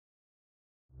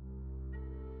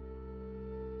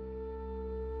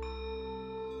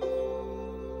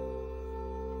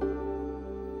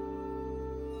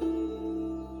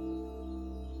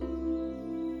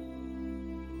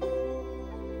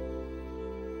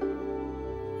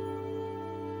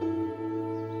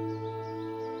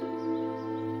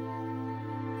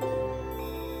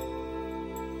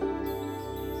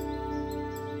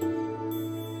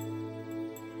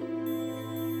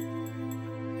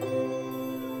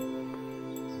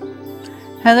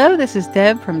Hello, this is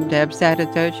Deb from Deb's Data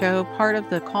Dojo, part of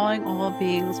the Calling All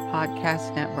Beings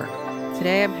podcast network.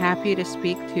 Today I'm happy to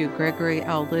speak to Gregory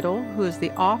L. Little, who is the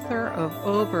author of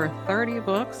over 30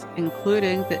 books,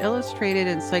 including the Illustrated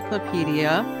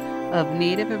Encyclopedia of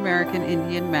Native American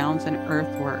Indian Mounds and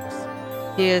Earthworks.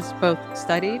 He has both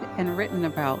studied and written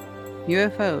about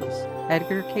UFOs,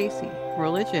 Edgar Cayce,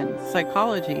 religion,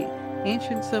 psychology,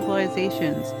 ancient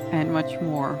civilizations, and much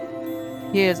more.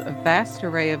 He has a vast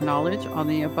array of knowledge on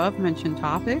the above mentioned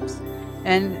topics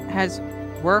and has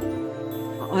work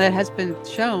that has been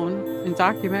shown in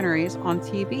documentaries on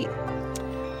TV.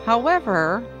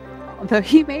 However, though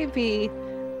he may be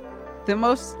the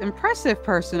most impressive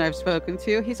person I've spoken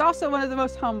to, he's also one of the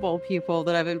most humble people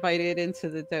that I've invited into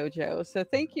the dojo. So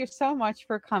thank you so much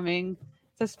for coming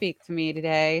to speak to me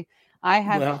today. I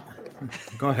have Well,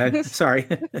 go ahead. Sorry.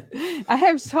 I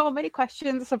have so many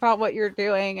questions about what you're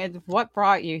doing and what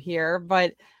brought you here,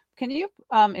 but can you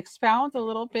expound a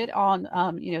little bit on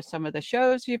some of the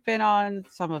shows you've been on,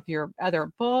 some of your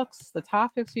other books, the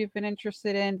topics you've been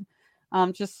interested in,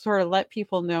 just sort of let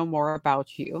people know more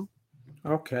about you.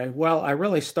 Okay. Well, I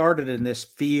really started in this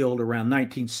field around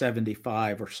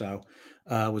 1975 or so.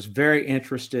 Was very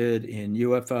interested in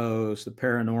UFOs, the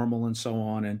paranormal, and so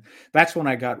on. And that's when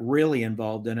I got really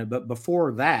involved in it. But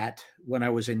before that, when I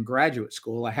was in graduate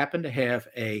school, I happened to have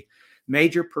a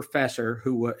major professor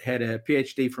who had a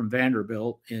PhD from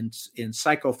Vanderbilt in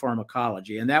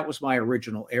psychopharmacology. And that was my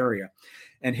original area.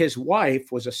 And his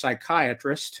wife was a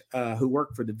psychiatrist who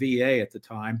worked for the VA at the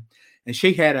time. And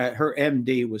she had her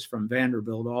MD was from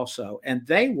Vanderbilt also. And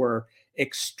they were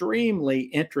extremely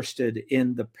interested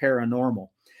in the paranormal.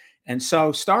 And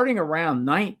so starting around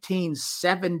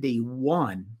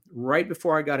 1971, right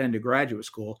before I got into graduate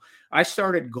school, I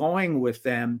started going with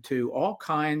them to all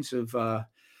kinds of,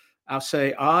 I'll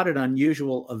say, odd and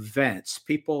unusual events.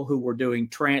 People who were doing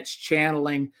trance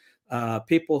channeling,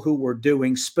 people who were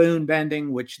doing spoon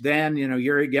bending, which then,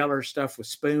 Uri Geller stuff with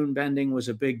spoon bending was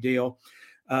a big deal.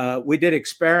 We did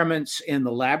experiments in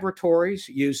the laboratories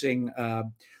using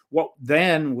what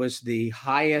then was the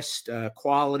highest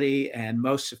quality and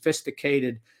most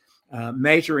sophisticated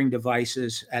measuring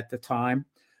devices at the time.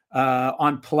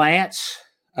 On plants,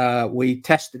 we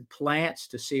tested plants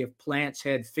to see if plants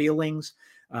had feelings,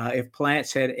 if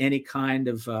plants had any kind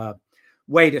of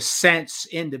way to sense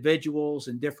individuals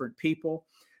and different people.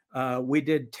 We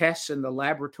did tests in the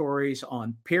laboratories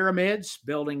on pyramids,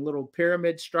 building little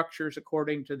pyramid structures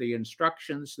according to the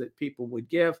instructions that people would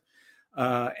give,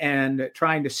 and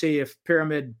trying to see if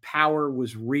pyramid power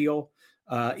was real,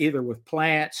 either with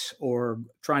plants or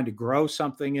trying to grow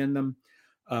something in them.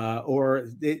 Or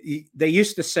they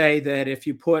used to say that if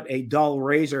you put a dull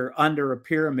razor under a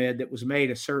pyramid that was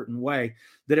made a certain way,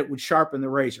 that it would sharpen the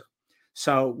razor.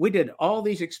 So we did all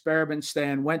these experiments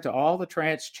then, went to all the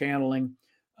trance channeling,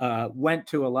 went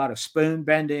to a lot of spoon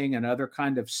bending and other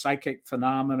kind of psychic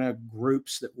phenomena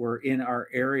groups that were in our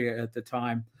area at the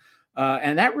time.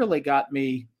 And that really got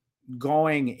me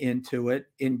going into it.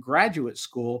 In graduate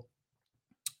school,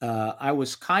 I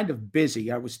was kind of busy.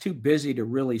 I was too busy to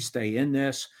really stay in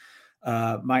this.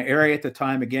 My area at the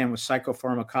time, again, was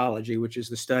psychopharmacology, which is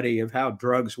the study of how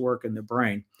drugs work in the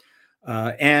brain.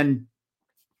 And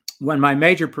when my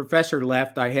major professor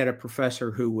left, I had a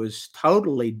professor who was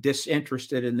totally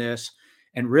disinterested in this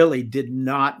and really did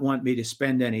not want me to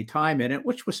spend any time in it,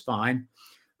 which was fine.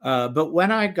 But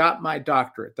when I got my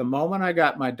doctorate, the moment I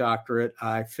got my doctorate,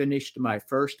 I finished my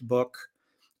first book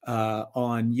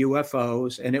on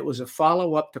UFOs, and it was a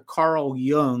follow-up to Carl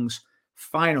Jung's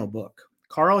final book.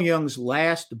 Carl Jung's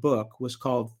last book was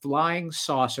called Flying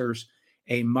Saucers,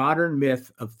 A Modern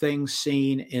Myth of Things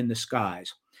Seen in the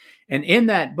Skies. And in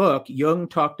that book, Jung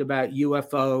talked about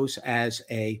UFOs as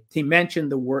he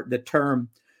mentioned the term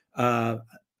a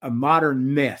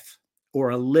modern myth or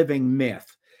a living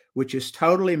myth, which is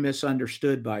totally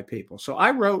misunderstood by people. So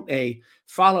I wrote a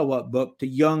follow-up book to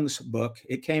Jung's book.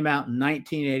 It came out in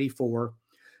 1984.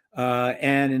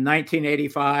 And in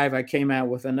 1985, I came out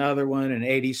with another one in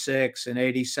 86 and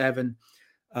 87.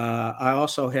 I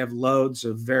also have loads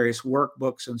of various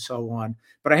workbooks and so on,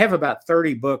 but I have about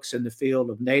 30 books in the field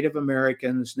of Native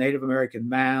Americans, Native American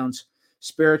mounds,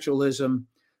 spiritualism.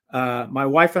 My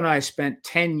wife and I spent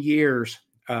 10 years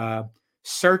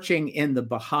searching in the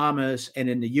Bahamas and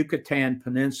in the Yucatan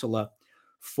Peninsula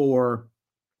for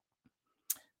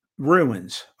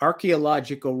ruins,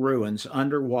 archaeological ruins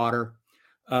underwater,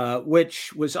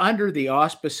 which was under the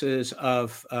auspices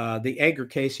of the Edgar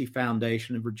Cayce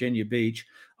Foundation in Virginia Beach,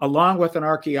 along with an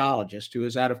archaeologist who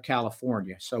is out of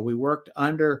California. So we worked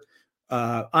under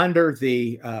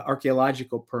the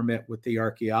archaeological permit with the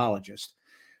archaeologist.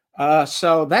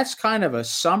 So that's kind of a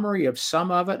summary of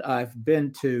some of it. I've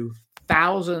been to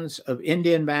thousands of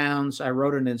Indian mounds. I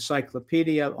wrote an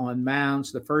encyclopedia on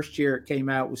mounds. The first year it came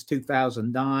out was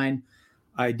 2009.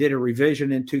 I did a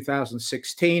revision in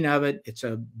 2016 of it. It's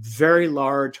a very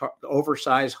large,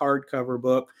 oversized hardcover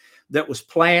book that was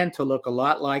planned to look a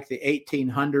lot like the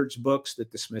 1800s books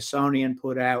that the Smithsonian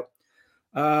put out.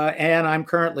 And I'm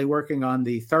currently working on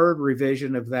the third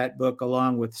revision of that book,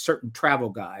 along with certain travel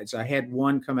guides. I had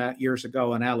one come out years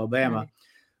ago in Alabama.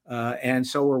 Right. And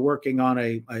so we're working on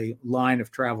a line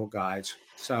of travel guides.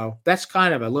 So that's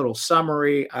kind of a little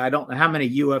summary. I don't know how many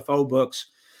UFO books,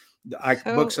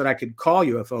 books that I could call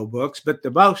UFO books, but the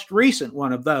most recent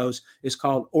one of those is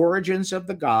called Origins of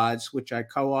the Gods, which I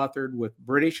co-authored with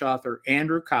British author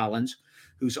Andrew Collins,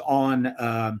 who's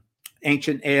on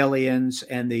Ancient Aliens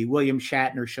and the William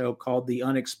Shatner show called The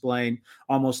Unexplained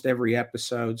almost every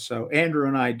episode. So Andrew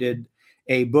and I did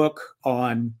a book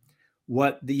on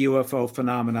what the UFO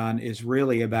phenomenon is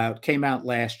really about. Came out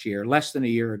last year, less than a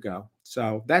year ago.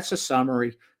 So that's a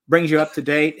summary. Brings you up to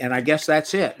date, and I guess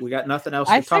that's it. We got nothing else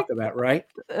to talk about, right?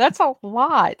 That's a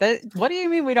lot. What do you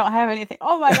mean we don't have anything?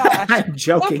 Oh my gosh. I'm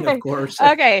joking, Okay. of course.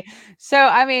 Okay. So,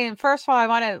 I mean, first of all, I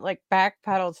want to like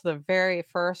backpedal to the very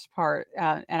first part,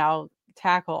 and I'll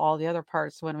tackle all the other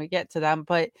parts when we get to them.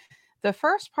 But the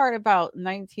first part about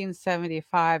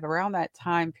 1975, around that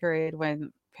time period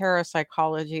when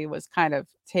parapsychology was kind of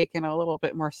taken a little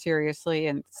bit more seriously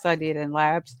and studied in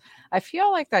labs, I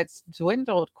feel like that's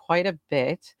dwindled quite a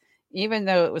bit, even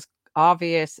though it was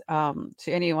obvious to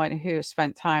anyone who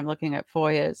spent time looking at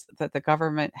FOIAs that the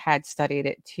government had studied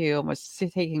it too and was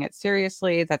taking it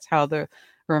seriously. That's how the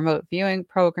remote viewing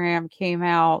program came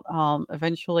out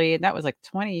eventually, and that was like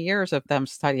 20 years of them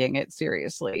studying it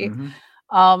seriously.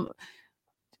 Mm-hmm.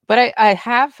 But I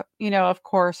have, of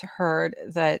course, heard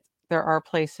that there are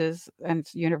places and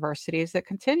universities that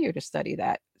continue to study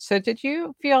that. So did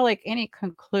you feel like any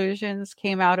conclusions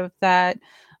came out of that?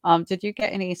 Did you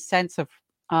get any sense of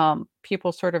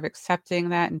people sort of accepting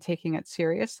that and taking it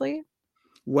seriously?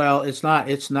 Well, it's not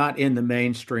in the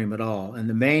mainstream at all. And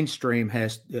the mainstream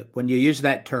has, when you use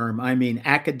that term, I mean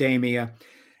academia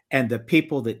and the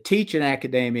people that teach in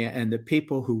academia and the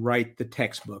people who write the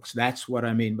textbooks. That's what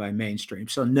I mean by mainstream.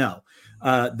 So no,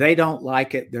 they don't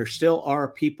like it. There still are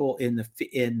people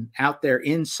out there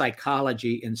in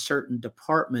psychology in certain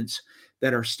departments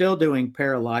that are still doing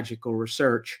paralogical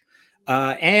research.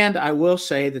 And I will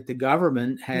say that the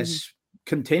government has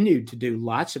continued to do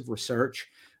lots of research.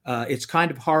 It's kind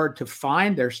of hard to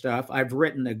find their stuff. I've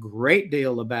written a great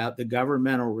deal about the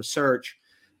governmental research,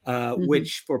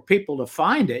 which for people to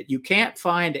find it, you can't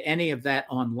find any of that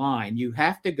online. You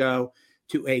have to go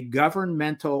to a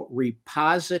governmental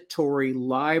repository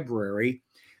library,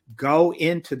 go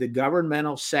into the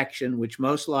governmental section, which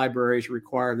most libraries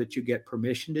require that you get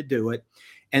permission to do it.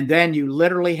 And then you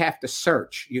literally have to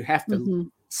search. You have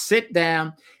to sit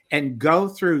down and go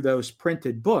through those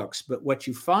printed books. But what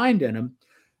you find in them,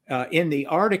 in the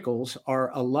articles,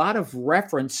 are a lot of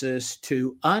references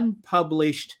to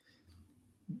unpublished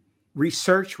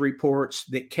research reports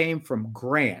that came from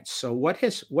grants. So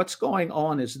what's going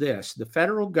on is this: the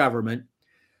federal government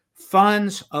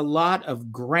funds a lot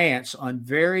of grants on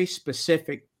very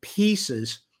specific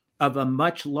pieces of a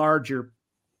much larger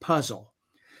puzzle.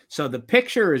 So the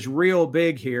picture is real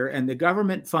big here, and the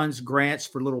government funds grants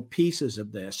for little pieces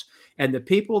of this. And the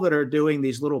people that are doing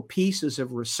these little pieces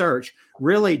of research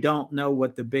really don't know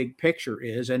what the big picture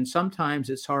is. And sometimes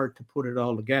it's hard to put it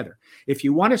all together. If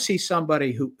you want to see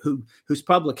somebody whose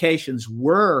publications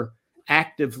were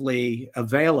actively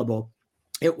available,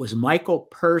 it was Michael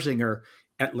Persinger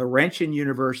at Laurentian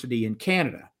University in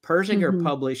Canada. Persinger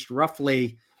published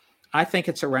roughly, I think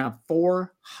it's around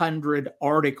 400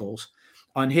 articles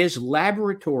on his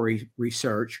laboratory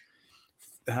research,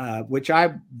 which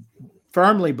I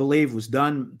firmly believe was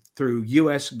done through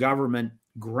U.S. government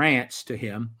grants to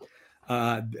him.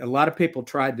 A lot of people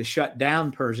tried to shut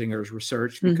down Persinger's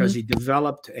research because he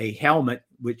developed a helmet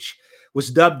which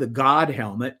was dubbed the God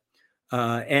helmet.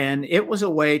 And it was a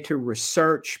way to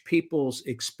research people's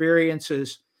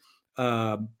experiences,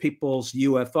 people's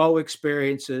UFO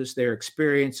experiences, their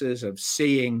experiences of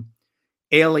seeing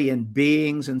alien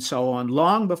beings and so on,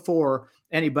 long before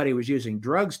anybody was using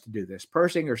drugs to do this.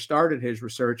 Persinger started his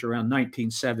research around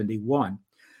 1971.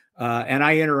 And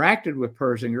I interacted with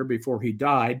Persinger before he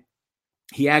died.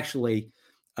 He actually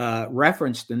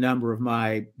referenced a number of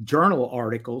my journal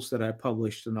articles that I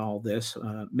published in all this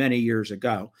many years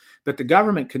ago. But the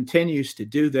government continues to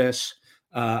do this.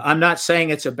 I'm not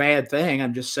saying it's a bad thing.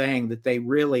 I'm just saying that they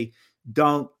really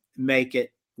don't make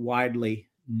it widely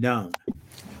known.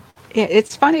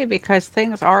 It's funny because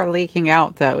things are leaking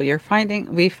out, though.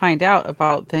 We find out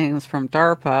about things from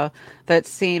DARPA that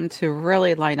seem to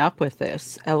really line up with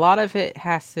this. A lot of it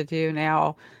has to do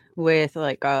now with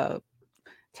like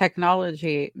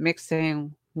technology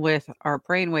mixing with our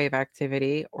brainwave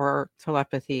activity or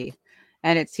telepathy.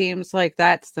 And it seems like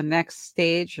that's the next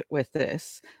stage with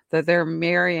this, that they're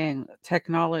marrying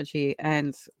technology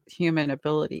and human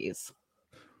abilities.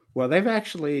 Well,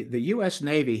 the U.S.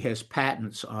 Navy has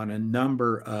patents on a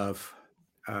number of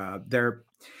their.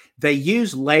 They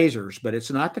use lasers, but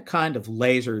it's not the kind of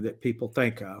laser that people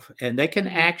think of. And they can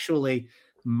Mhm. actually,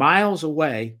 miles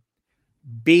away,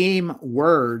 beam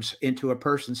words into a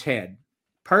person's head.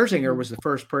 Persinger Mhm. was the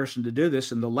first person to do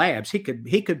this in the labs. He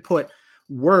could put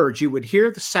words. You would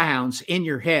hear the sounds in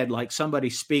your head like somebody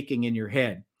speaking in your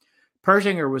head.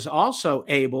 Persinger was also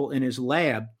able in his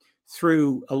lab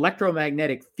through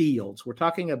electromagnetic fields. We're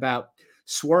talking about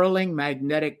swirling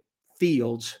magnetic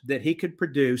fields that he could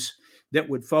produce that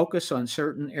would focus on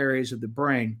certain areas of the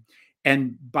brain.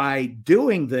 And by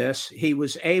doing this, he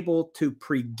was able to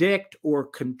predict or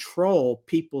control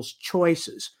people's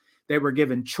choices. They were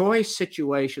given choice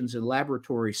situations in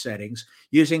laboratory settings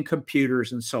using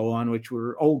computers and so on, which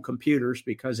were old computers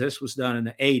because this was done in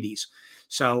the 80s.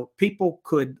 So people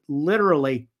could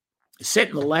literally sit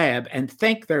in the lab and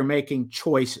think they're making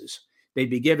choices. They'd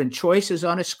be given choices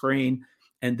on a screen,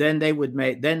 and then they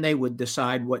would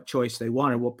decide what choice they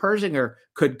wanted. Well, Persinger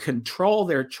could control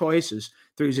their choices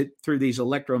through these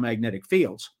electromagnetic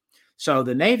fields. So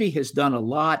the Navy has done a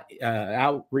lot.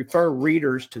 I'll refer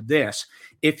readers to this.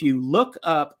 If you look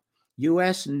up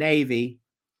U.S. Navy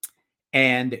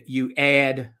and you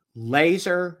add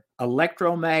laser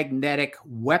electromagnetic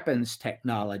weapons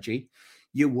technology,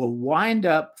 you will wind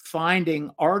up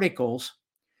finding articles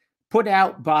put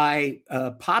out by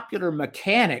Popular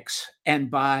Mechanics and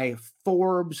by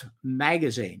Forbes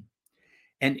magazine.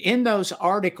 And in those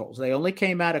articles, they only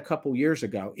came out a couple years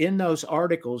ago. In those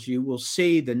articles, you will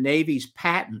see the Navy's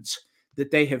patents that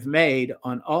they have made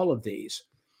on all of these.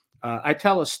 I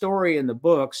tell a story in the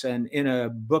books, and in a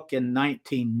book in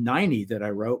 1990 that I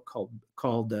wrote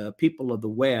called People of the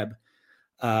Web,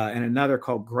 and another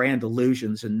called Grand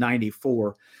Illusions in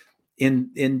 '94.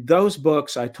 In those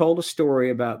books, I told a story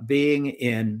about being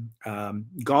in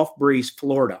Gulf Breeze,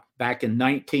 Florida, back in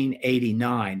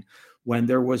 1989, when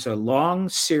there was a long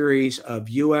series of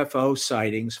UFO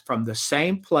sightings from the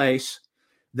same place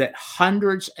that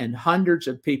hundreds and hundreds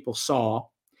of people saw,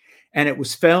 and it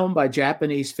was filmed by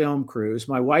Japanese film crews.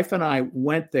 My wife and I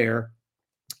went there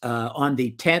on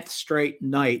the 10th straight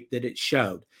night that it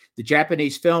showed. The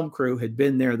Japanese film crew had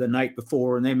been there the night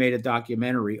before, and they made a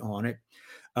documentary on it.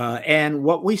 And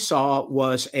what we saw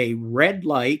was a red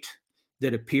light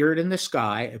that appeared in the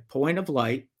sky, a point of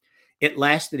light. It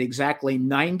lasted exactly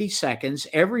 90 seconds.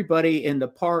 Everybody in the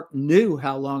park knew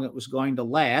how long it was going to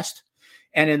last.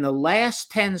 And in the last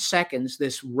 10 seconds,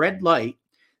 this red light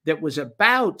that was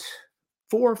about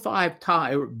 4 or 5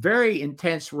 times, very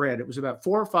intense red, it was about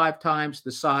 4 or 5 times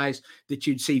the size that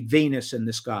you'd see Venus in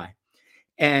the sky.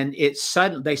 And it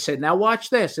suddenly, they said, now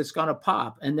watch this, it's going to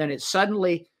pop. And then it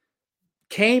suddenly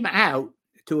came out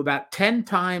to about 10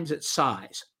 times its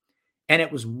size, and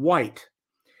it was white.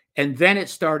 And then it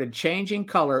started changing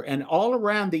color, and all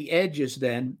around the edges,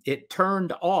 then it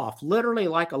turned off, literally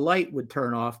like a light would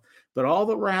turn off. But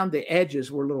all around the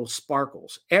edges were little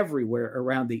sparkles everywhere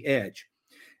around the edge.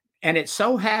 And it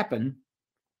so happened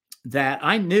that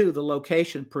I knew the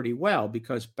location pretty well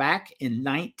because back in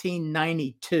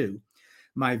 1992,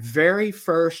 my very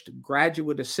first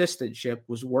graduate assistantship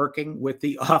was working with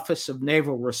the Office of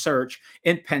Naval Research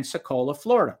in Pensacola,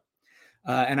 Florida.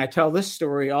 And I tell this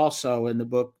story also in the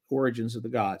book Origins of the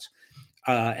Gods.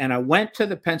 And I went to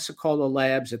the Pensacola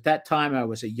labs. At that time, I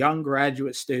was a young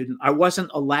graduate student. I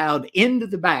wasn't allowed into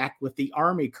the back with the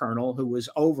Army colonel who was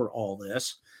over all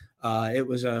this. It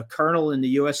was a colonel in the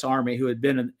U.S. Army who had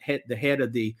been the head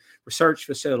of the research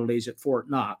facilities at Fort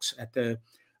Knox at the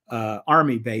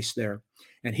Army base there.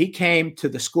 And he came to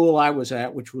the school I was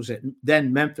at, which was at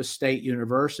then Memphis State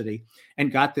University,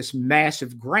 and got this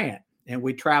massive grant. And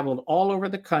we traveled all over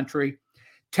the country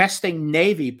testing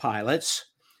Navy pilots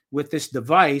with this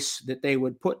device that they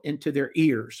would put into their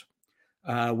ears.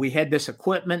 We had this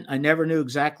equipment. I never knew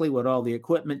exactly what all the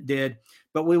equipment did,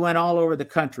 but we went all over the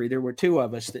country. There were two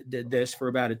of us that did this for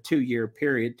about a 2-year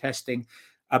period, testing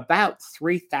about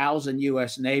 3,000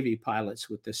 U.S. Navy pilots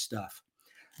with this stuff.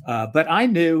 But I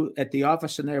knew at the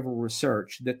Office of Naval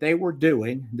Research that they were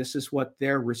doing, this is what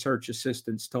their research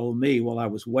assistants told me while I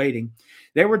was waiting,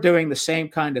 they were doing the same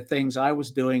kind of things I was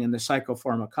doing in the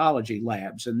psychopharmacology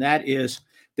labs. And that is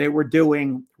they were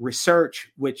doing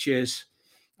research, which is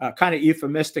kind of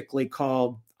euphemistically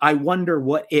called, I wonder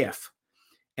what if.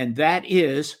 And that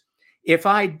is, if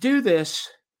I do this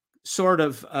sort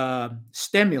of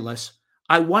stimulus,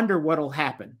 I wonder what will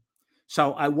happen.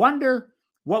 So I wonder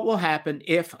what will happen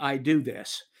if I do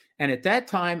this. And at that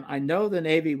time, I know the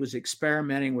Navy was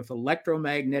experimenting with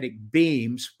electromagnetic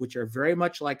beams, which are very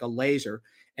much like a laser,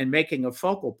 and making a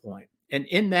focal point. And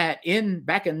back in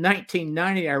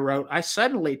 1990, I wrote, I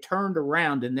suddenly turned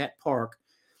around in that park.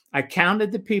 I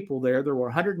counted the people there. There were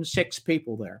 106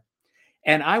 people there.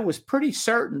 And I was pretty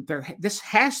certain this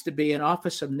has to be an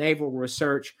Office of Naval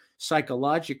Research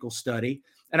psychological study.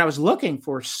 And I was looking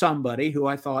for somebody who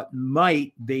I thought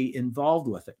might be involved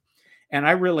with it. And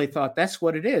I really thought that's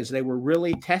what it is. They were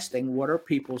really testing what are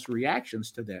people's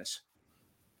reactions to this.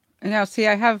 Now, see,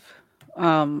 I have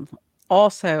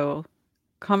also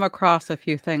come across a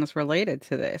few things related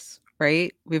to this,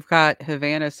 right? We've got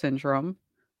Havana syndrome,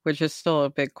 which is still a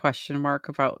big question mark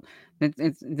about.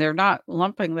 They're not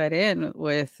lumping that in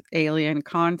with alien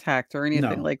contact or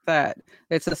anything No. like that.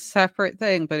 It's a separate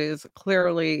thing, but it is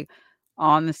clearly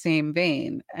on the same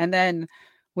vein. And then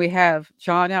we have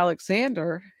John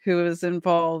Alexander, who is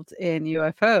involved in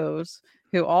UFOs,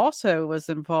 who also was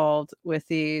involved with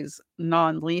these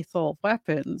non-lethal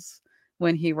weapons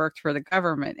when he worked for the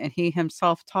government. And he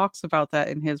himself talks about that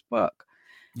in his book.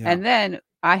 Yeah. And then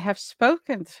I have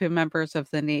spoken to members of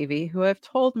the Navy who have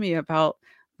told me about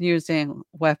using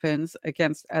weapons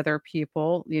against other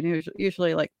people,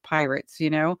 usually like pirates,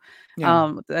 Yeah.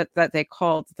 that they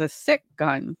called the sick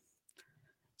gun,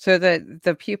 so that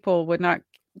the people would not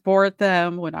board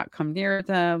them, would not come near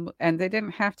them, and they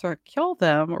didn't have to kill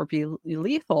them or be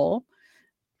lethal.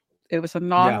 It was a Yeah.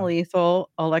 non-lethal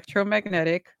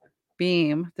electromagnetic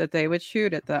beam that they would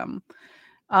shoot at them.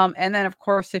 And then, of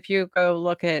course, if you go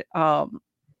look at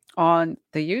on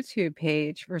the YouTube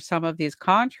page for some of these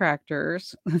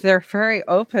contractors, they're very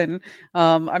open.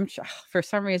 For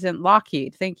some reason,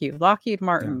 Lockheed, thank you, Lockheed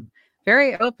Martin,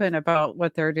 very open about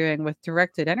what they're doing with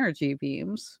directed energy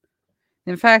beams.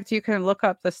 In fact, you can look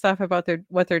up the stuff about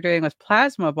what they're doing with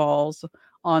plasma balls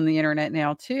on the internet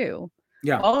now too.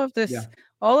 Yeah. All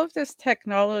of this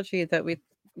technology that we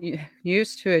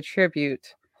used to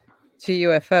attribute to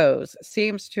UFOs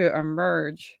seems to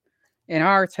emerge in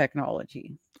our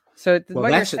technology. So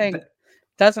what you're saying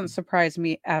doesn't surprise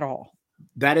me at all.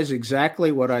 That is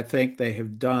exactly what I think they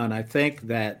have done. I think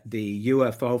that the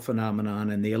UFO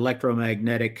phenomenon and the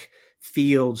electromagnetic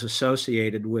fields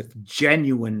associated with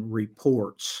genuine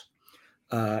reports.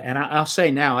 And I'll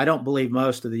say now, I don't believe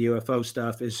most of the UFO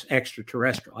stuff is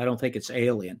extraterrestrial. I don't think it's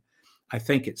alien. I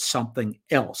think it's something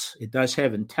else. It does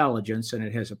have intelligence and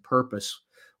it has a purpose,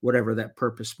 whatever that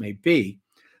purpose may be.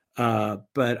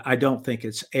 But I don't think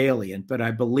it's alien. But I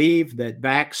believe that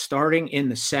back starting in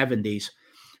the 70s,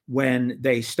 when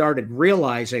they started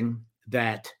realizing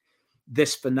that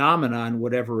this phenomenon,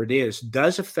 whatever it is,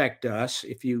 does affect us.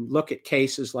 If you look at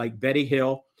cases like Betty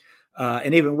Hill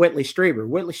and even Whitley Strieber.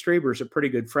 Whitley Strieber is a pretty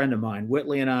good friend of mine.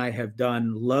 Whitley and I have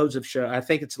done loads of shows. I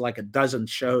think it's like a dozen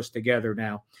shows together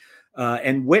now.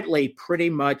 And Whitley pretty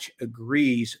much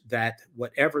agrees that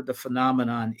whatever the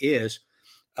phenomenon is,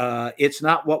 it's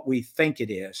not what we think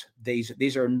it is.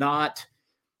 These are not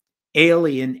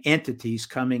alien entities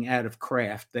coming out of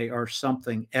craft. They are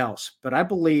something else. But I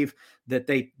believe that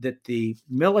the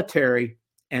military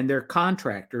and their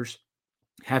contractors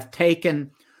have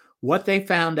taken what they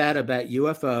found out about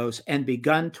UFOs and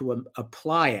begun to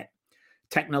apply it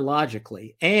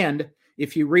technologically. And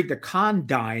if you read the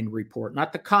Condign report,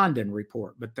 not the Condon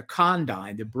report, but the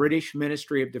Condign, the British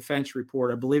Ministry of Defense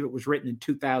report, I believe it was written in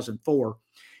 2004,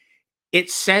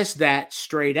 it says that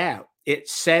straight out. It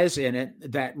says in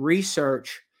it that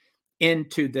research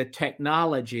into the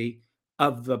technology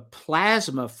of the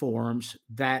plasma forms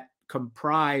that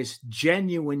comprise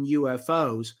genuine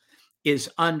UFOs is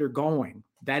undergoing.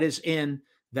 That is in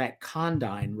that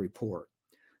Condign report.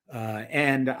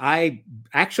 And I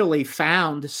actually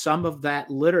found some of that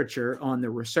literature on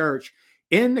the research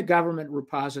in the government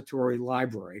repository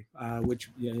library,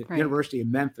 which University of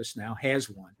Memphis now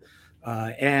has one.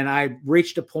 And I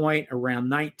reached a point around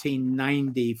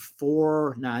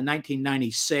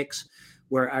 1996,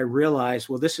 where I realized,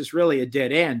 well, this is really a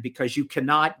dead end because you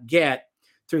cannot get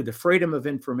through the Freedom of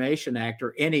Information Act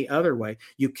or any other way.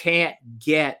 You can't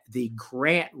get the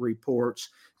grant reports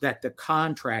that the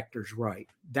contractors write.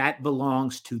 That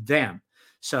belongs to them.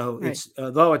 So it's,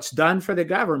 although it's done for the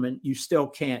government, you still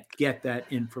can't get that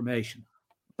information.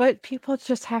 But people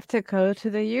just have to go to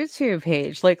the YouTube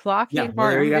page. Like Yeah, Lockheed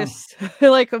there you Martin go. is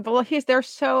like, well, they're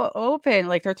so open.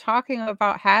 Like they're talking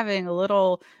about having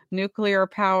little nuclear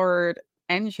powered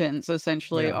engines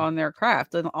essentially Yeah, on their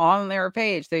craft, and on their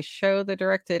page they show the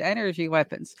directed energy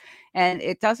weapons. And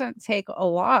it doesn't take a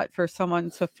lot for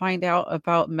someone to find out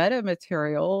about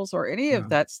metamaterials or any of yeah,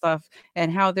 that stuff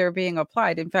and how they're being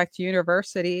applied. In fact,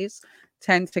 universities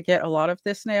tend to get a lot of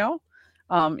this now.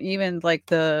 Even like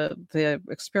the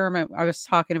experiment I was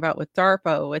talking about with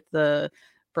DARPA, with the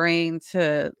brain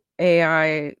to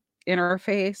AI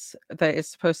interface that is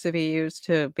supposed to be used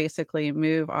to basically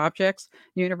move objects,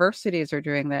 universities are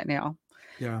doing that now.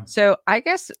 yeah, So I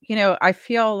guess, I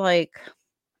feel like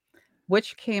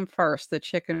which came first, the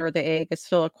chicken or the egg, is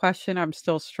still a question I'm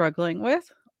still struggling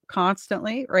with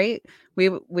constantly, right?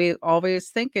 We always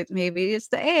think it maybe it's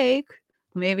the egg,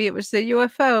 maybe it was the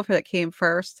UFO that came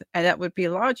first, and that would be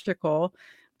logical.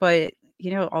 But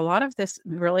a lot of this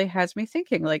really has me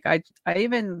thinking. Like I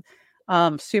even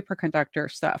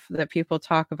superconductor stuff that people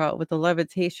talk about with the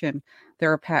levitation, there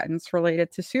are patents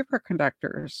related to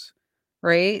superconductors,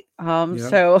 right? yeah.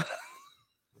 So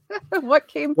what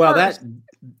came Well, first?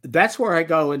 that's where I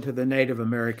go into the Native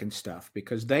American stuff,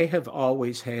 because they have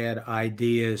always had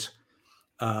ideas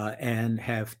and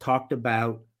have talked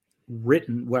about,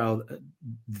 written, well,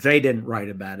 they didn't write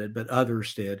about it, but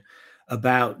others did,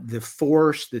 about the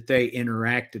force that they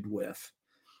interacted with.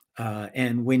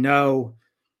 And we know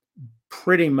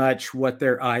pretty much what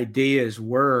their ideas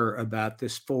were about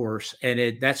this force.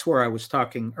 And that's where I was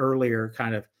talking earlier,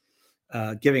 kind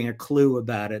of giving a clue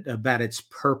about it, about its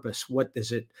purpose. What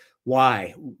is it?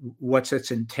 Why? What's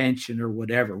its intention, or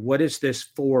whatever? What is this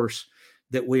force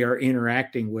that we are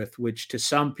interacting with, which to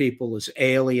some people is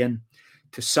alien,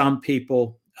 to some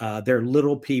people, they're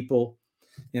little people.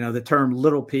 The term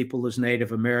little people is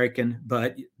Native American,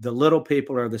 but the little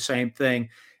people are the same thing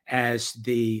as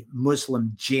the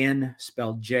Muslim jinn,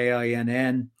 spelled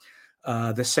Jinn,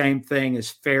 the same thing as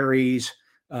fairies,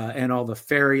 and all the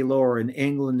fairy lore in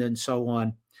England and so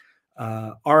on.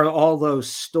 Are all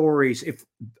those stories, if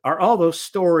are all those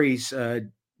stories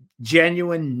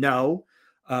genuine? No,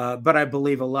 but I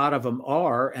believe a lot of them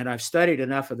are, and I've studied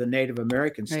enough of the Native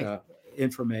American Right. stuff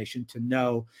information to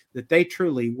know that they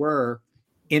truly were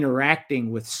interacting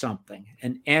with something,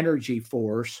 an energy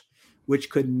force, which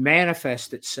could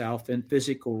manifest itself in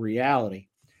physical reality.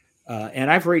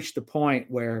 And I've reached the point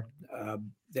where,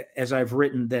 as I've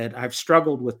written, that I've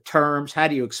struggled with terms. How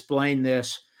do you explain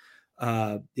this?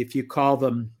 If you call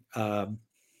them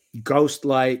ghost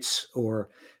lights,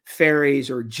 or fairies,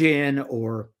 or jinn,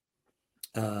 or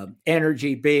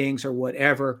energy beings, or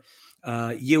whatever,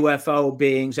 UFO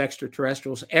beings,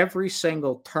 extraterrestrials, every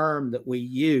single term that we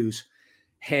use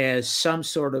has some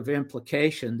sort of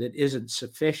implication that isn't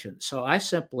sufficient. So I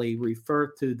simply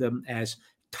refer to them as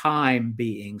time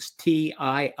beings,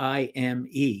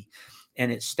 TIIME,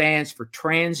 and it stands for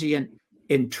transient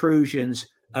intrusions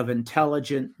of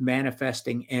intelligent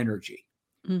manifesting energy.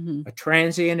 Hmm. A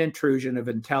transient intrusion of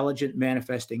intelligent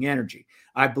manifesting energy.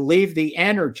 I believe the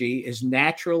energy is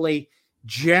naturally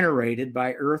generated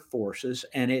by earth forces,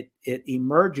 and it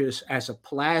emerges as a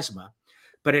plasma,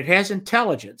 but it has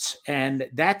intelligence. And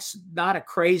that's not a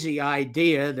crazy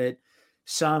idea that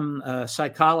some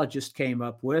psychologist came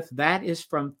up with. That is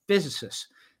from physicists.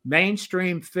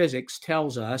 Mainstream physics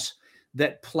tells us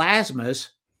that plasmas,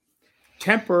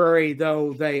 temporary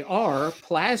though they are,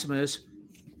 plasmas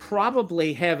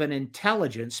probably have an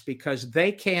intelligence, because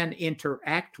they can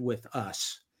interact with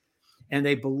us. And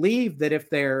they believe that if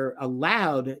they're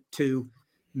allowed to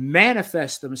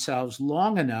manifest themselves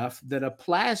long enough, that a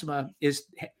plasma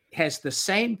has the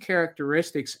same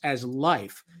characteristics as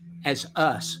life, as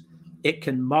us. It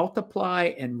can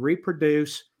multiply and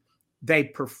reproduce.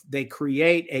 They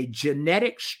create a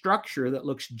genetic structure that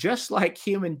looks just like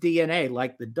human DNA,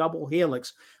 like the double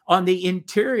helix on the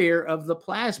interior of the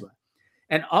plasma.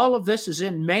 And all of this is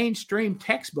in mainstream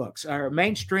textbooks or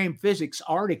mainstream physics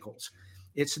articles.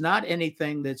 It's not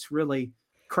anything that's really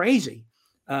crazy.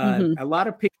 Hmm. A lot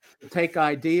of people take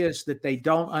ideas that they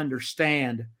don't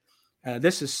understand.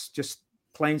 This is just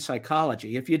plain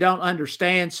psychology. If you don't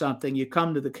understand something, you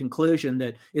come to the conclusion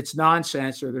that it's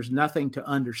nonsense, or there's nothing to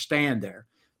understand there.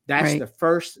 That's Right. the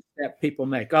first step people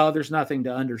make. Oh, there's nothing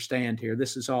to understand here.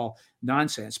 This is all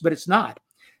nonsense. But it's not.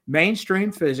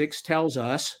 Mainstream physics tells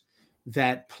us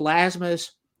that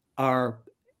plasmas are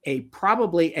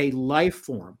probably a life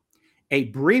form, a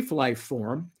brief life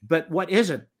form, but what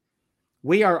isn't?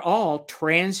 We are all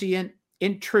transient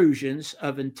intrusions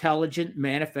of intelligent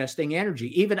manifesting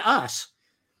energy. Even us,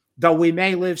 though we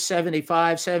may live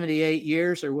 75, 78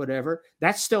 years or whatever,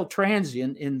 that's still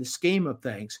transient in the scheme of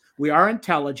things. We are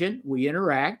intelligent, we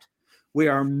interact, we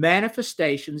are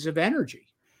manifestations of energy.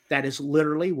 That is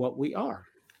literally what we are.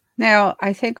 Now,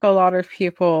 I think a lot of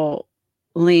people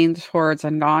lean towards a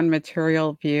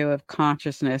non-material view of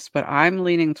consciousness, but I'm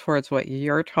leaning towards what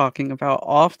you're talking about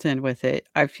often with it.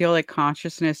 I feel like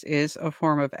consciousness is a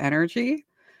form of energy,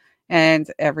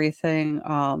 and everything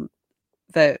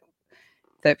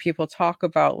that people talk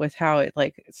about with how it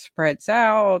like spreads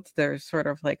out, there's sort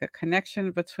of like a connection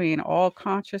between all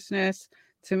consciousness.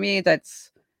 To me,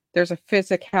 there's a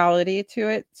physicality to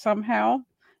it somehow,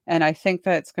 and I think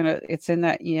that it's in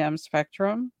that EM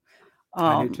spectrum. I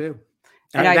do um too.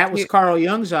 and I That was do. Carl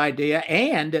Jung's idea,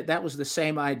 and that was the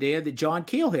same idea that John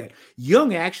Keel had.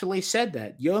 Jung actually said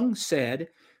that. Jung said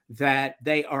that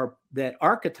that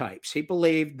archetypes. He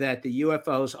believed that the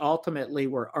UFOs ultimately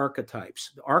were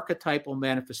archetypes, the archetypal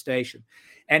manifestation.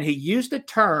 And he used a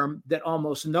term that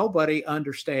almost nobody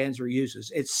understands or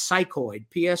uses. It's psychoid,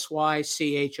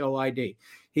 Psychoid.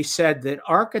 He said that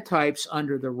archetypes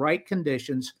under the right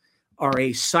conditions are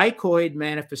a psychoid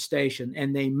manifestation,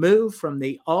 and they move from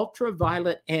the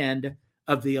ultraviolet end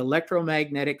of the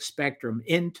electromagnetic spectrum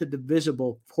into the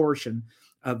visible portion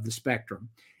of the spectrum.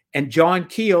 And John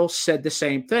Keel said the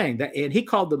same thing, and he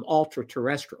called them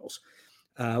ultra-terrestrials,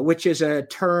 which is a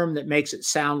term that makes it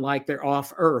sound like they're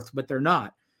off Earth, but they're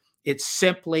not. It's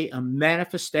simply a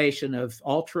manifestation of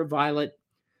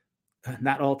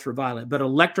not ultraviolet, but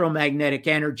electromagnetic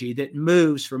energy that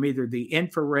moves from either the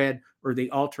infrared or the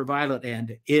ultraviolet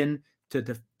end into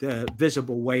the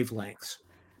visible wavelengths.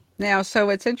 Now, so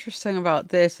what's interesting about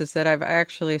this is that I've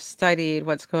actually studied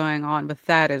what's going on with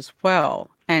that as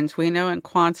well. And we know in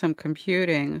quantum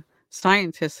computing,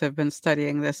 scientists have been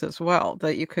studying this as well,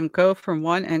 that you can go from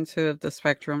one end of the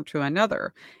spectrum to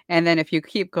another. And then if you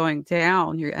keep going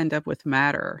down, you end up with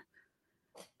matter.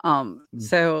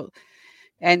 So,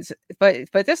 and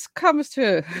but this comes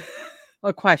to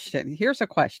a question. Here's a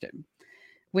question.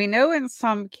 We know in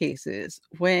some cases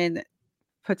when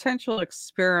potential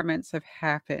experiments have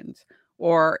happened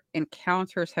or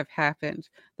encounters have happened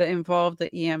that involve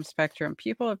the EM spectrum,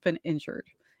 people have been injured,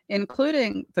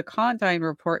 including the Condign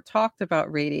report talked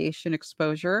about radiation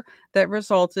exposure that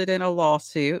resulted in a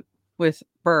lawsuit with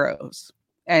Burroughs.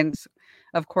 And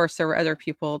of course, there were other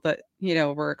people that,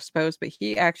 were exposed, but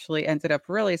he actually ended up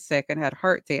really sick and had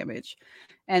heart damage.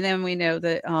 And then we know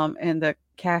that in the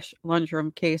Cash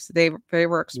Lundrum case, they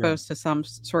were exposed to some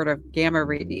sort of gamma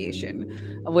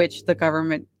radiation, which the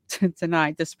government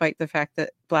denied, despite the fact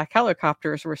that black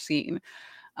helicopters were seen.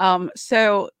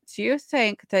 So do you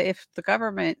think that if the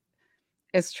government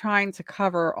is trying to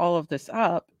cover all of this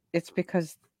up, it's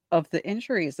because of the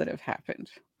injuries that have happened?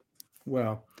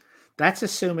 Well, that's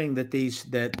assuming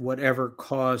that whatever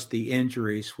caused the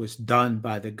injuries was done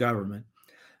by the government.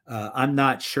 I'm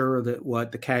not sure that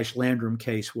what the Cash Landrum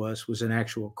case was an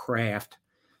actual craft.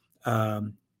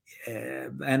 And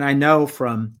I know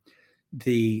from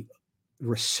the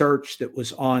research that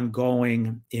was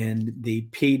ongoing in the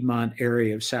Piedmont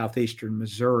area of southeastern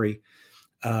Missouri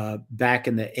back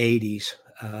in the 80s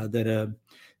that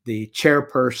the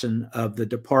chairperson of the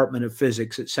Department of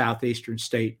Physics at Southeastern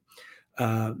State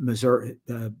Missouri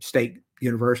State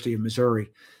University of Missouri,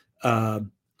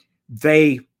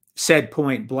 they said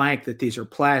point blank that these are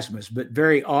plasmas, but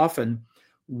very often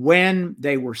when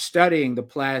they were studying the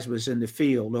plasmas in the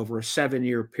field over a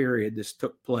 7-year period, this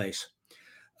took place.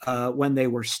 When they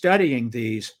were studying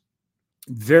these,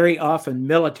 very often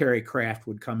military craft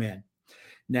would come in.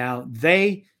 Now,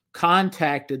 they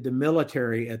contacted the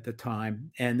military at the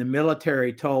time, and the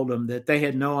military told them that they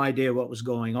had no idea what was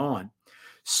going on.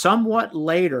 Somewhat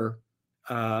later,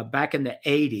 back in the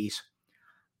 80s,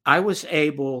 I was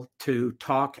able to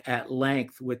talk at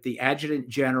length with the Adjutant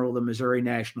General of the Missouri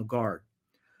National Guard.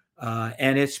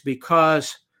 And it's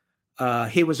because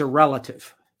he was a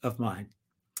relative of mine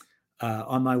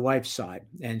on my wife's side.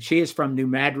 And she is from New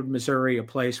Madrid, Missouri, a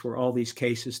place where all these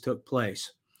cases took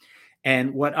place.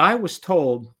 And what I was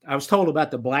told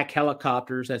about the black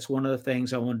helicopters. That's one of the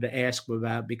things I wanted to ask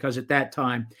about, because at that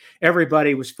time,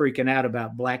 everybody was freaking out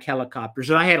about black helicopters.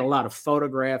 And I had a lot of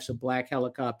photographs of black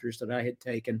helicopters that I had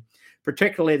taken,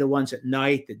 particularly the ones at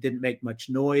night that didn't make much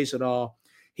noise at all.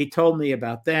 He told me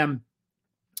about them.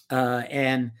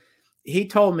 And he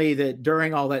told me that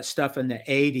during all that stuff in the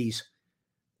 80s,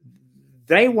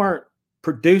 they weren't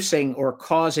producing or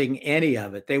causing any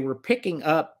of it. They were picking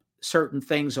up certain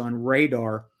things on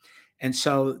radar. And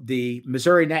so the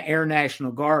Missouri Air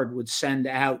National Guard would send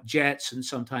out jets and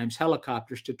sometimes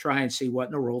helicopters to try and see what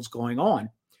in the world's going on.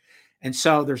 And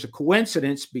so there's a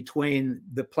coincidence between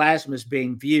the plasmas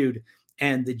being viewed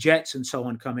and the jets and so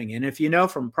on coming in. If you know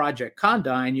from Project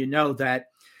Condign, you know that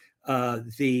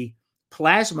the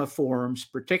plasma forms,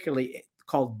 particularly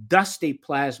called dusty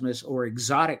plasmas or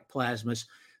exotic plasmas,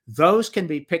 those can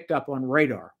be picked up on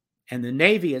radar. And the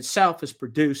Navy itself has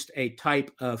produced a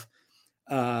type of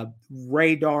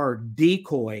radar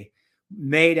decoy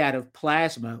made out of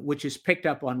plasma, which is picked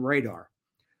up on radar.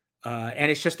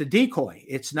 And it's just a decoy.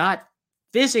 It's not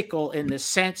physical in the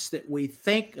sense that we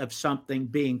think of something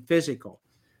being physical.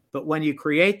 But when you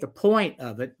create the point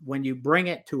of it, when you bring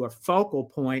it to a focal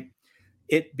point,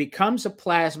 it becomes a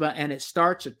plasma and it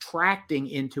starts attracting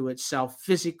into itself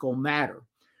physical matter,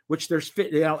 which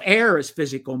air is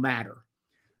physical matter.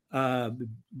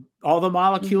 All the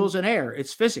molecules in air,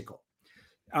 it's physical.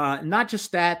 Not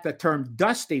just that, the term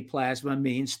dusty plasma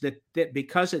means that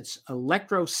because it's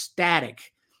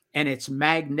electrostatic and it's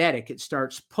magnetic, it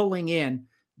starts pulling in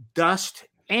dust,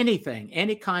 anything,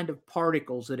 any kind of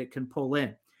particles that it can pull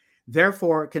in.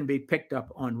 Therefore, it can be picked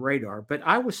up on radar. But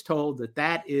I was told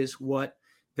that is what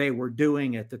they were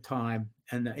doing at the time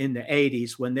and in the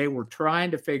 80s when they were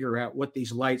trying to figure out what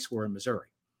these lights were in Missouri.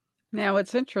 Now,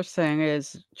 what's interesting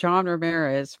is John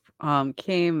Ramirez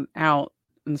came out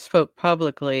and spoke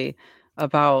publicly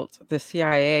about the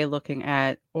CIA looking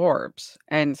at orbs.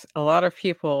 And a lot of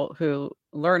people who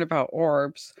learn about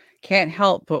orbs can't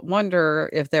help but wonder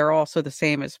if they're also the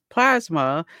same as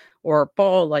plasma or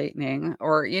ball lightning,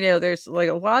 or, there's like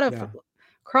a lot of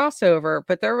crossover,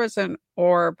 but there was an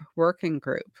orb working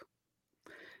group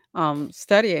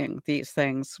studying these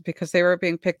things because they were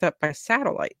being picked up by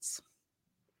satellites.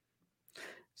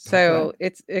 So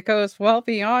it goes well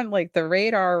beyond like the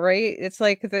radar, right? It's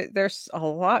like there's a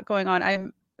lot going on. I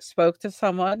spoke to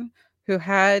someone who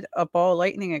had a ball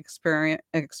lightning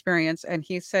experience, and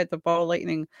he said the ball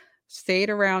lightning stayed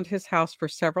around his house for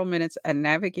several minutes and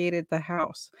navigated the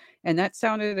house. And that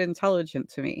sounded intelligent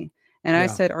to me. And I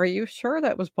said, "Are you sure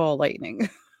that was ball lightning?"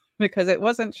 Because it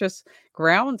wasn't just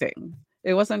grounding.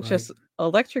 It wasn't just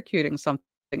electrocuting something.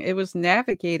 It was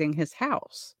navigating his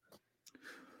house.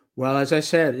 Well, as I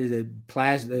said,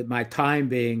 my time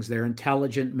beings, they're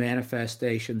intelligent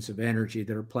manifestations of energy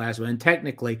that are plasma. And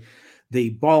technically, the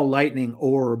ball lightning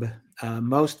orb,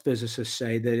 most physicists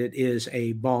say that it is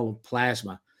a ball of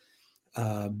plasma.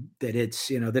 That it's,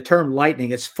 the term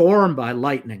lightning, it's formed by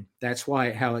lightning. That's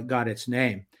how it got its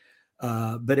name.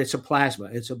 But it's a plasma.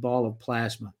 It's a ball of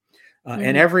plasma.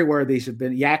 And everywhere these have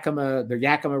been, the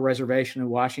Yakima Reservation in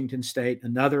Washington State,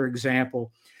 another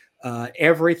example.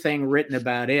 Everything written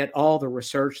about it, all the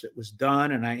research that was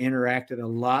done, and I interacted a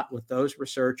lot with those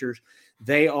researchers,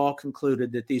 they all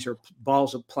concluded that these are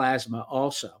balls of plasma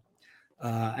also.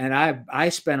 And I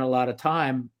spent a lot of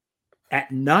time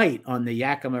at night on the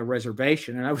Yakima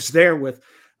Reservation, and I was there with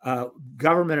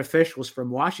government officials from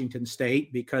Washington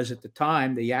State because at the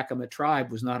time the Yakima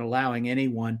tribe was not allowing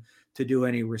anyone to do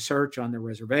any research on the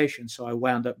reservation. So I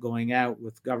wound up going out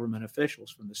with government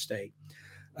officials from the state.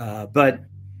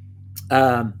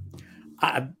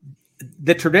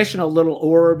 The traditional little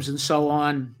orbs and so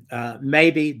on,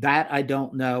 maybe that I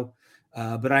don't know.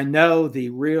 But I know the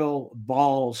real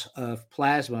balls of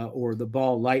plasma or the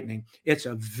ball lightning, it's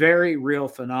a very real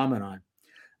phenomenon.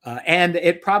 And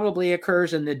it probably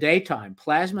occurs in the daytime.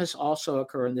 Plasmas also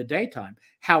occur in the daytime.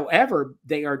 However,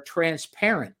 they are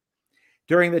transparent.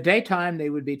 During the daytime, they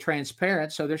would be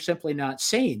transparent, so they're simply not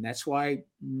seen. That's why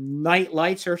night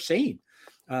lights are seen.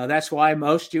 That's why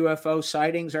most UFO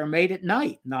sightings are made at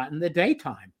night, not in the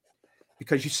daytime,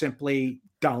 because you simply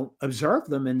don't observe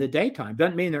them in the daytime.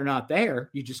 Doesn't mean they're not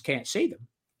there. You just can't see them.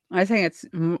 I think it's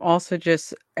also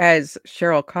just, as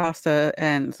Cheryl Costa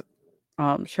and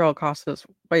Cheryl Costa's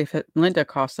wife, Linda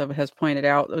Costa, has pointed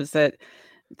out, is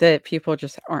that people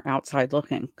just aren't outside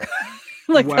looking.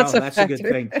 Like, well, that's a good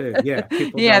thing too. Yeah.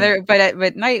 But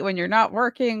at night when you're not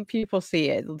working, people see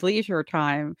it. Leisure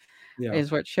time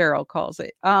is what Cheryl calls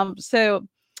it. So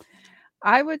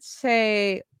I would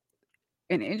say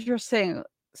an interesting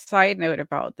side note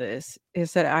about this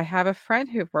is that I have a friend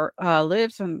who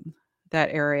lives in that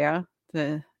area.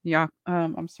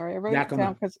 I'm sorry, I wrote Yakima. it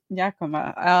down because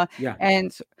Yakima.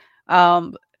 And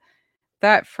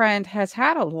that friend has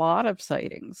had a lot of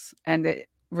sightings, and it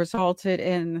resulted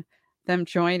in them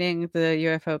joining the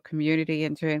UFO community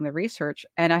and doing the research.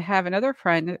 And I have another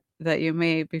friend that you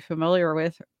may be familiar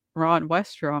with, Ron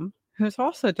Westrom, who's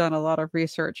also done a lot of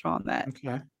research on that.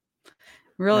 Okay.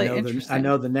 Really interesting. I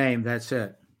know the name. That's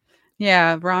it.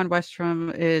 Yeah. Ron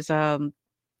Westrom is,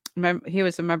 he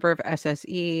was a member of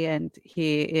SSE, and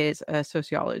he is a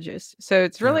sociologist. So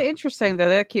it's really interesting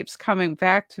that keeps coming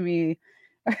back to me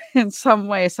in some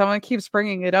way. Someone keeps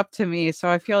bringing it up to me, so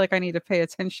I feel like I need to pay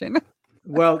attention.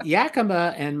 Well,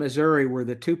 Yakima and Missouri were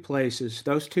the two places,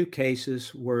 those two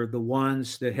cases were the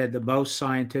ones that had the most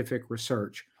scientific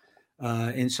research.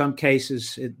 In some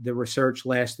cases, the research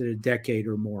lasted a decade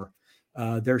or more.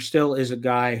 There still is a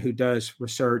guy who does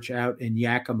research out in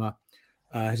Yakima.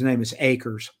 His name is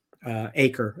Aker,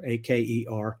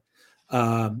 Aker.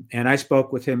 And I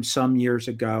spoke with him some years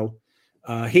ago.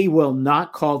 He will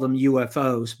not call them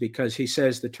UFOs because he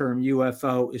says the term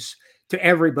UFO is to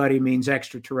everybody means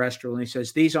extraterrestrial. And he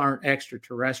says these aren't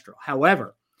extraterrestrial.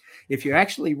 However, if you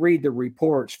actually read the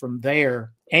reports from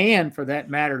there, and for that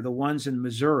matter, the ones in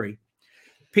Missouri,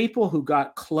 people who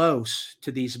got close to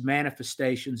these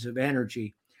manifestations of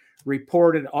energy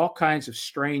reported all kinds of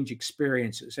strange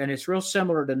experiences. And it's real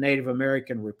similar to Native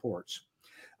American reports.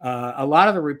 A lot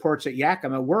of the reports at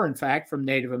Yakima were, in fact, from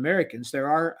Native Americans. There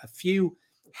are a few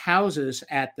houses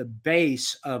at the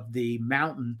base of the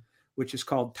mountain, which is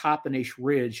called Toppenish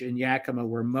Ridge in Yakima,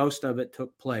 where most of it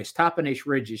took place. Toppenish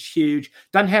Ridge is huge,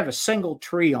 doesn't have a single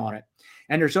tree on it.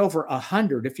 And there's over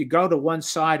 100. If you go to one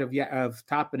side of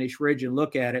Toppenish Ridge and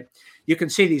look at it, you can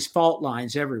see these fault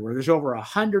lines everywhere. There's over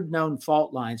 100 known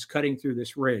fault lines cutting through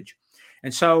this ridge.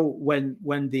 And so when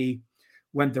the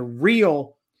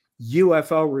real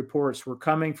UFO reports were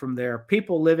coming from there,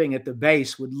 people living at the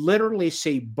base would literally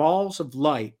see balls of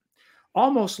light,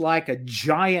 almost like a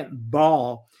giant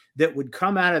ball that would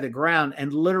come out of the ground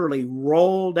and literally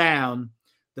roll down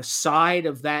the side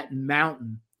of that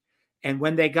mountain. And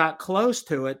when they got close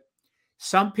to it,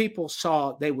 some people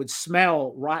saw, they would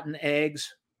smell rotten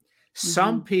eggs.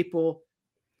 Some people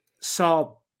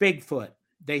saw Bigfoot.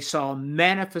 They saw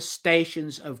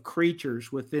manifestations of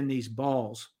creatures within these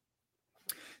balls.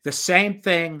 The same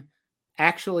thing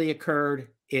actually occurred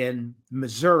in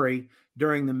Missouri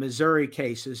during the Missouri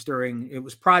cases. It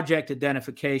was Project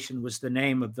Identification was the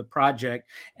name of the project,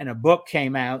 and a book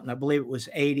came out, and I believe it was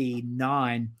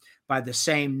 89 by the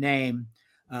same name,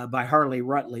 by Harley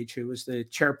Rutledge, who was the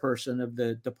chairperson of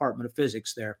the Department of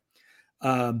Physics there.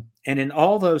 And in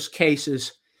all those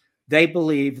cases, they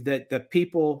believed that the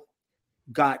people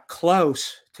got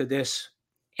close to this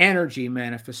energy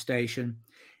manifestation.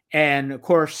 And of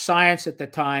course, science at the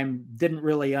time didn't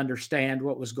really understand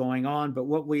what was going on. But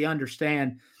what we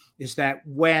understand is that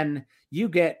when you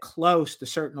get close to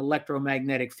certain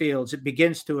electromagnetic fields, it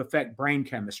begins to affect brain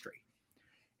chemistry.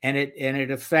 And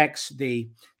it affects the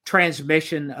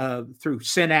transmission through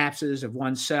synapses of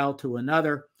one cell to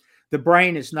another. The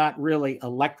brain is not really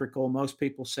electrical. Most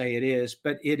people say it is,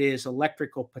 but it is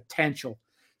electrical potential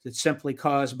that's simply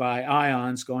caused by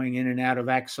ions going in and out of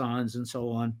axons and so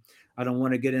on. I don't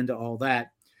want to get into all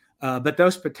that. But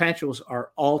those potentials are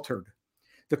altered.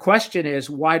 The question is,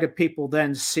 why do people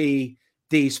then see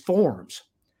these forms?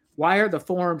 Why are the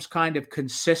forms kind of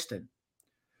consistent?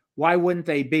 Why wouldn't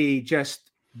they be just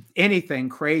anything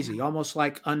crazy, almost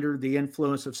like under the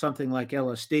influence of something like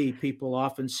LSD? People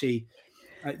often see,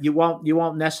 you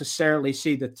won't necessarily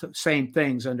see the same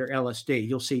things under LSD.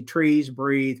 You'll see trees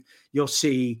breathe. You'll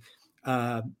see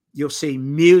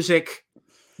music.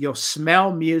 You'll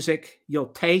smell music. You'll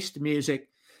taste music.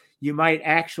 You might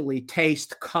actually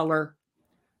taste color.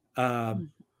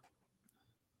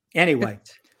 Anyway.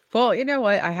 Well, you know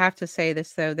what? I have to say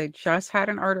this, though. They just had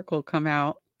an article come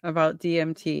out about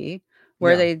DMT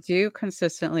where they do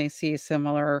consistently see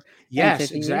similar Yes,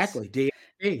 entities. exactly.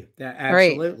 DMT.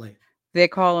 Absolutely. Right. They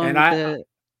call them and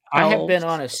I have been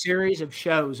on a series of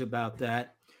shows about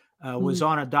that. Was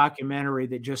on a documentary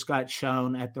that just got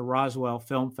shown at the Roswell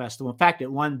Film Festival. In fact,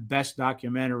 it won Best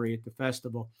Documentary at the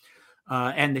festival.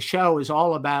 And the show is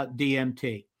all about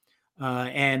DMT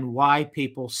and why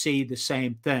people see the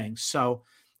same things. So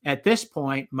at this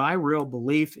point, my real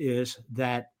belief is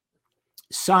that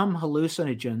some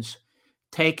hallucinogens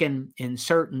taken in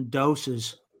certain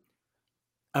doses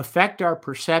affect our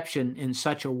perception in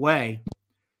such a way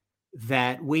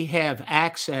that we have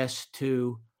access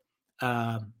to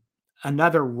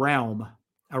another realm,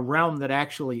 a realm that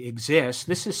actually exists.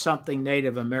 This is something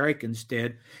Native Americans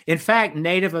did. In fact,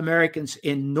 Native Americans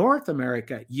in North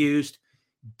America used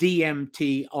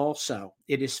DMT also.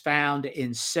 It is found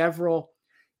in several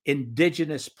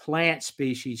indigenous plant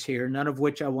species here, none of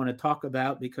which I want to talk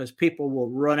about because people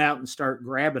will run out and start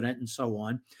grabbing it and so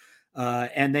on.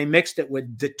 And they mixed it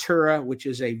with datura, which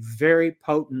is a very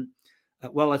potent,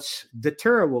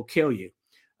 datura will kill you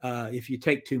if you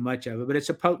take too much of it, but it's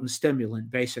a potent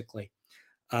stimulant, basically.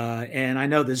 And I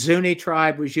know the Zuni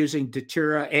tribe was using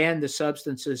datura and the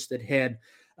substances that had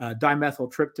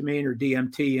dimethyltryptamine or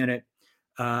DMT in it.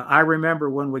 I remember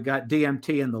when we got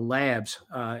DMT in the labs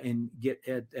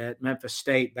at Memphis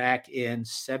State back in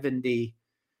 '73,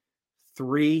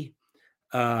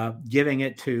 giving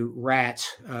it to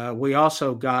rats. We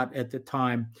also got at the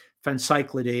time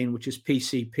phencyclidine, which is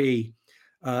PCP.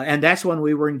 And that's when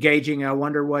we were engaging. I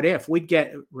wonder what if we'd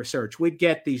get research, we'd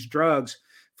get these drugs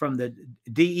from the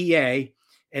DEA,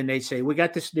 and they'd say, "We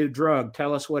got this new drug.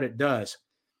 Tell us what it does."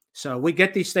 So we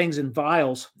get these things in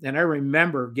vials, and I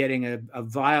remember getting a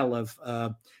vial of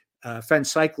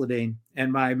phencyclidine,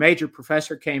 and my major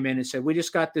professor came in and said, "We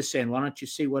just got this in. Why don't you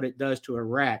see what it does to a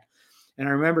rat?" And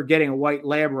I remember getting a white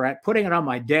lab rat, putting it on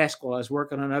my desk while I was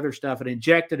working on other stuff, and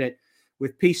injected it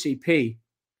with PCP.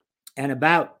 And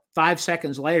about 5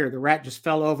 seconds later, the rat just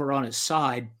fell over on its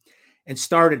side and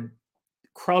started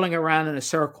crawling around in a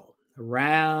circle,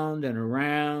 around and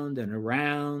around and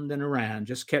around and around,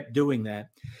 just kept doing that.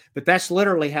 But that's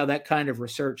literally how that kind of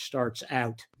research starts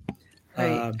out.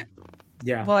 Right.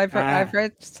 Yeah. Well, I've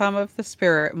read some of the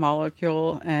spirit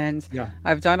molecule, and Yeah.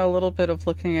 I've done a little bit of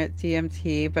looking at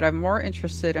DMT, but I'm more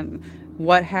interested in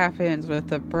what happens with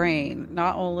the brain,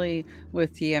 not only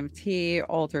with DMT,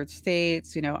 altered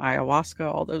states,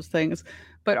 ayahuasca, all those things,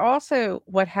 but also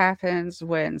what happens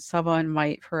when someone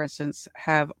might, for instance,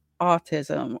 have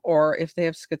autism, or if they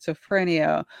have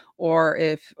schizophrenia, or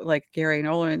if, like Gary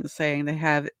Nolan is saying, they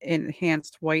have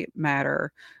enhanced white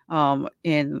matter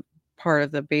in part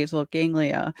of the basal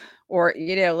ganglia, or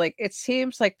like it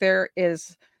seems like there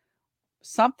is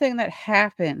something that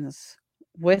happens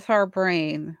with our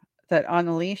brain that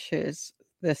unleashes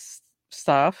this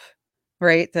stuff,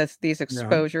 right? These Yeah.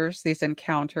 exposures, these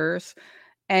encounters,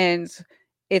 and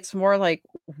it's more like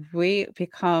we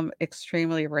become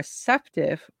extremely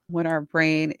receptive when our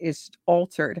brain is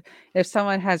altered. If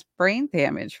someone has brain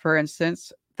damage, for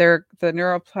instance, the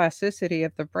neuroplasticity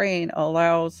of the brain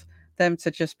allows them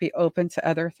to just be open to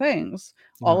other things.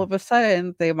 All Yeah. of a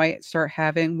sudden, they might start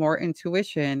having more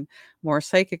intuition, more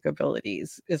psychic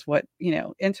abilities, is what,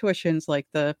 intuition's like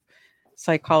the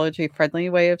psychology friendly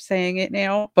way of saying it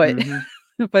now, but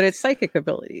Mm-hmm. but it's psychic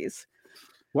abilities.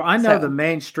 Well, I know the So,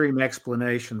 mainstream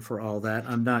explanation for all that.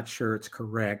 I'm not sure it's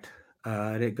correct.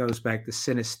 It goes back to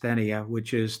synesthenia,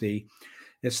 which is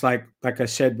it's like I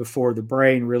said before, the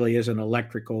brain really isn't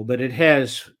electrical, but it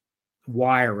has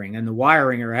wiring, and the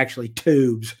wiring are actually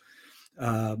tubes,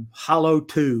 hollow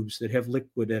tubes that have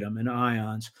liquid in them and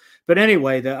ions. But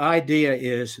anyway, the idea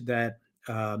is that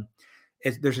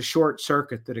there's a short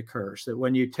circuit that occurs, that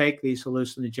when you take these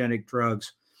hallucinogenic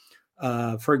drugs,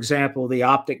 for example, the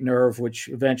optic nerve, which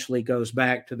eventually goes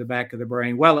back to the back of the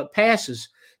brain, well, it passes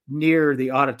near the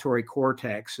auditory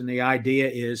cortex. And the idea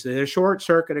is that a short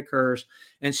circuit occurs.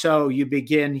 And so you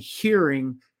begin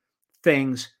hearing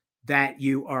things that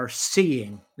you are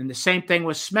seeing. And the same thing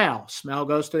with smell. Smell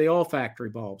goes to the olfactory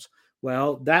bulbs.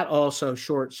 Well, that also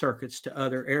short circuits to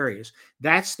other areas.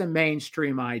 That's the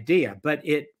mainstream idea, but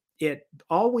it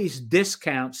always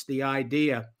discounts the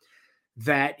idea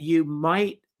that you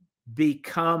might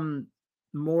become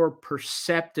more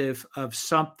perceptive of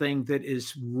something that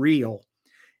is real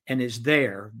and is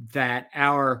there, that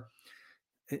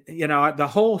the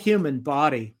whole human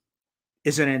body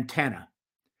is an antenna,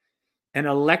 an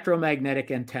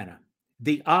electromagnetic antenna.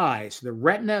 The eyes, the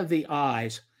retina of the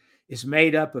eyes, is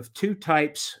made up of two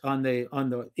types on the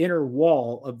inner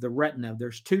wall of the retina.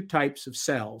 There's two types of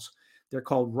cells. They're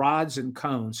called rods and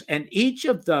cones. And each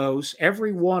of those,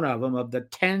 every one of them, of the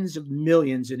tens of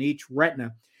millions in each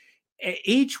retina,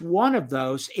 each one of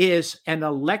those is an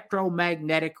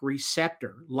electromagnetic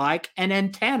receptor, like an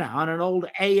antenna on an old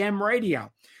AM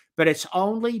radio, but it's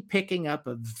only picking up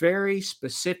a very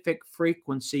specific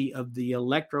frequency of the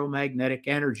electromagnetic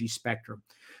energy spectrum.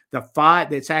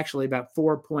 That's actually about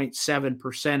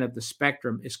 4.7% of the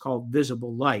spectrum, is called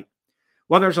visible light.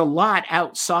 Well, there's a lot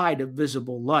outside of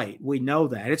visible light. We know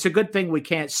that. It's a good thing we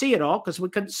can't see it all, because we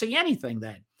couldn't see anything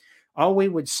then. All we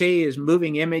would see is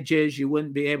moving images. You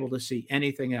wouldn't be able to see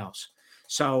anything else.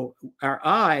 So our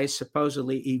eyes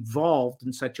supposedly evolved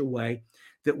in such a way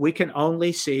that we can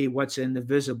only see what's in the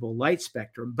visible light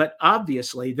spectrum. But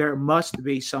obviously, there must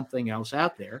be something else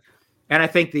out there. And I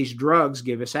think these drugs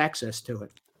give us access to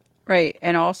it. right.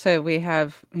 And also we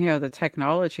have, the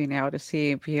technology now to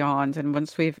see beyond. And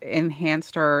once we've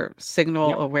enhanced our signal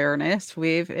Yep. awareness,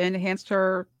 we've enhanced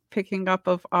our picking up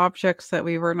of objects that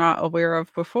we were not aware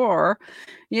of before.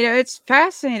 It's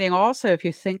fascinating also if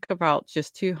you think about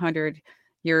just 200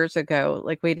 years ago,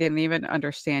 like we didn't even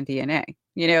understand DNA.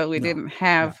 We No. didn't No.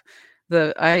 have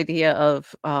the idea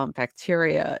of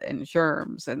bacteria and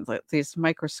germs and these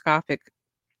microscopic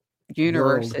World.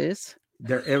 universes.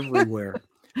 They're everywhere.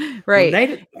 Well, Right.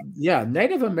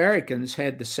 Native Americans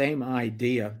had the same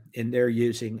idea in their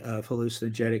using of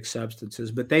hallucinogenic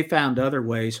substances, but they found other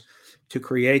ways to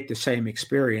create the same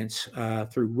experience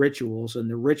through rituals, and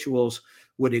the rituals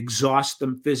would exhaust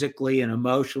them physically and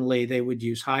emotionally. They would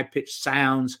use high pitched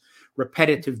sounds,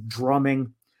 repetitive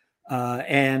drumming,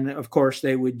 and of course,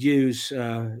 they would use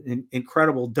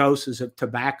incredible doses of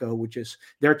tobacco, which is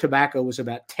their tobacco was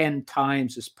about 10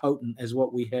 times as potent as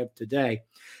what we have today.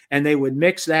 And they would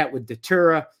mix that with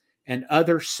datura and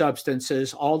other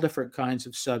substances, all different kinds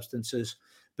of substances.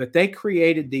 But they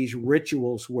created these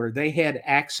rituals where they had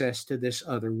access to this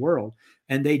other world.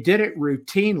 And they did it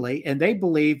routinely. And they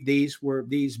believed these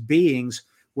beings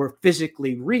were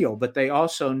physically real, but they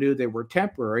also knew they were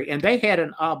temporary, and they had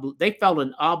they felt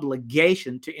an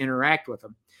obligation to interact with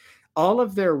them. All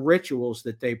of their rituals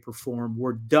that they performed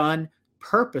were done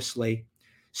purposely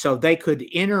so they could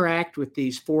interact with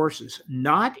these forces,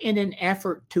 not in an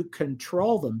effort to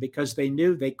control them, because they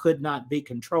knew they could not be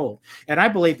controlled. And I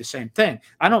believe the same thing.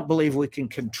 I don't believe we can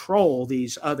control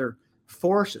these other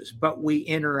forces, but we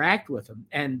interact with them.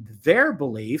 And their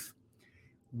belief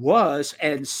was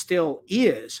and still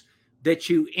is that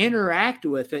you interact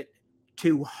with it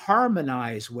to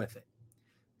harmonize with it.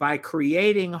 By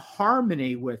creating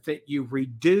harmony with it, you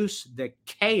reduce the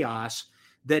chaos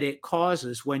that it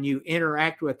causes when you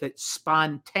interact with it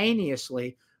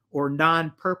spontaneously or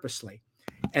non purposely.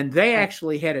 And they Right.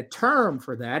 actually had a term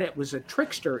for that. It was a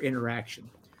trickster interaction.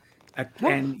 Oh.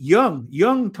 And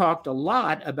Jung talked a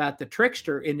lot about the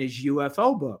trickster in his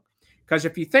UFO book. Because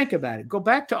if you think about it, go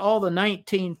back to all the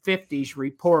 1950s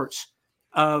reports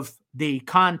of the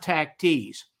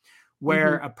contactees,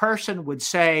 where Hmm. a person would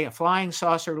say a flying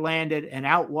saucer landed and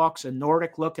out walks a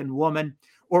Nordic looking woman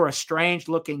or a strange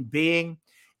looking being.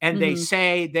 And they Hmm.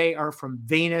 say they are from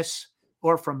Venus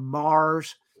or from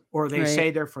Mars, or they Right.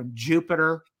 say they're from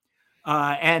Jupiter.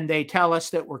 And they tell us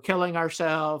that we're killing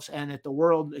ourselves and that the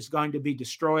world is going to be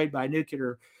destroyed by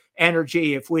nuclear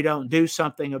energy if we don't do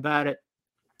something about it.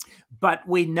 But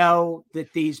we know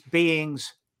that these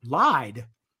beings lied.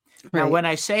 Now, Right. when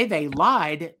I say they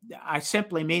lied, I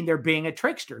simply mean they're being a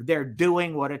trickster. They're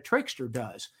doing what a trickster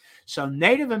does. So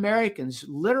Native Americans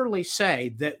literally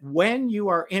say that when you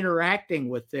are interacting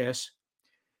with this,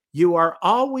 you are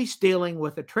always dealing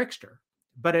with a trickster.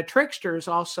 But a trickster is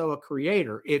also a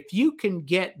creator. If you can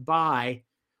get by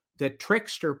the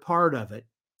trickster part of it,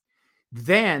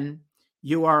 then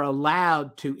you are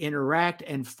allowed to interact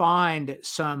and find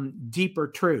some deeper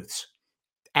truths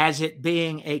as it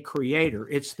being a creator.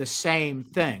 It's the same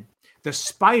thing. The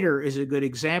spider is a good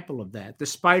example of that. The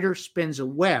spider spins a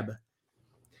web.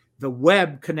 The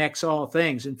web connects all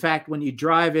things. In fact, when you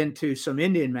drive into some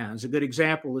Indian mounds, a good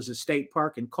example is a state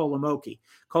park in Kolomoki,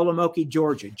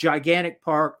 Georgia, gigantic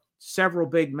park, several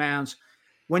big mounds.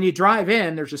 When you drive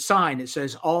in, there's a sign that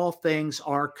says all things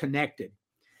are connected.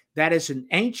 That is an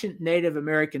ancient Native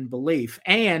American belief.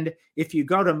 And if you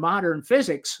go to modern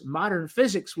physics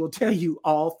will tell you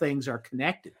all things are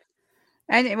connected.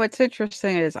 And what's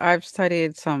interesting is I've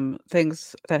studied some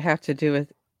things that have to do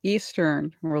with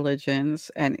Eastern religions,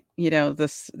 and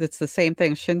this it's the same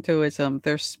thing. Shintoism,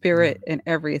 there's Yeah. spirit in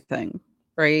everything,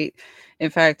 right? In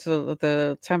fact,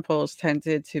 the temples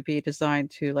tended to be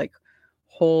designed to like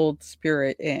hold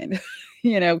spirit in,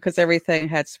 because everything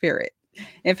had spirit.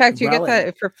 In fact, you Well,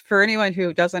 get that for anyone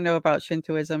who doesn't know about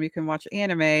Shintoism, you can watch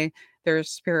anime. There's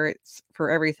spirits for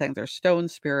everything. There's stone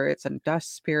spirits and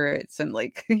dust spirits and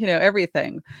like,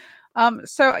 everything.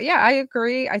 So yeah, I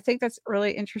agree. I think that's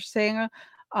really interesting.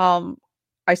 Um,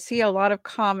 I see a lot of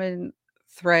common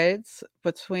threads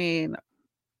between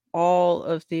all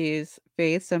of these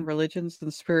faiths and religions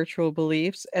and spiritual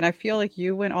beliefs. And I feel like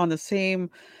you went on the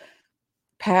same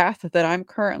path that I'm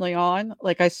currently on.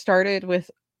 Like I started with,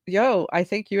 yo, I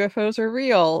think UFOs are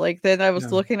real. Like then I was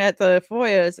yeah, looking at the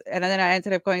FOIAs and then I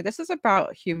ended up going, this is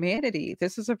about humanity.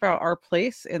 This is about our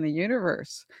place in the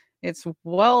universe. It's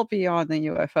well beyond the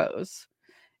UFOs.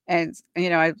 And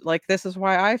I like this is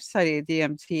why I've studied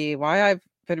DMT, why I've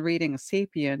been reading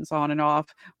Sapiens on and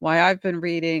off, why I've been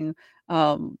reading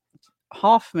um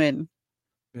Hoffman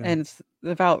yeah, and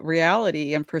about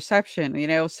reality and perception,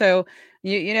 so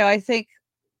I think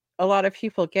a lot of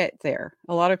people get there.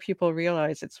 A lot of people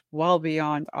realize it's well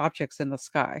beyond objects in the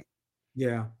sky.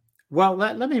 yeah. Well,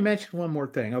 let me mention one more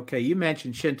thing. Okay, you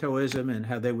mentioned Shintoism and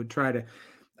how they would try to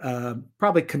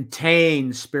probably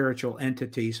contain spiritual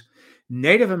entities.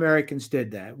 Native Americans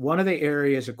did that. One of the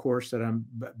areas, of course, that I'm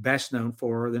best known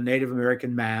for are the Native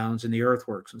American mounds and the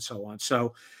earthworks and so on.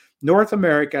 So, North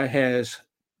America has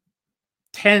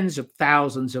tens of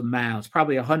thousands of mounds,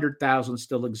 probably 100,000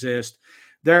 still exist.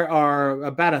 There are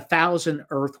about 1,000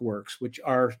 earthworks, which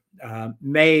are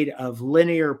made of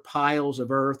linear piles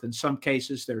of earth. In some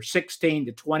cases, they're 16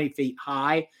 to 20 feet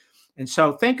high. And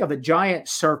so think of a giant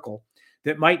circle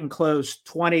that might enclose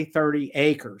 20, 30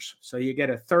 acres. So you get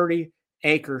a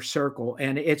 30-acre circle.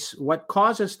 And it's what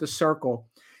causes the circle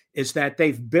is that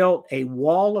they've built a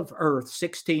wall of earth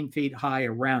 16 feet high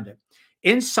around it.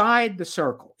 Inside the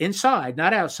circle, inside,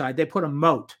 not outside, they put a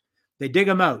moat. They dig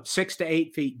a moat 6 to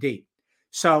 8 feet deep.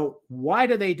 So why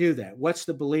do they do that? What's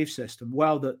the belief system?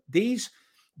 Well, these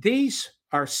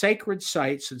are sacred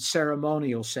sites and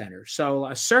ceremonial centers. So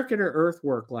a circular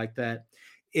earthwork like that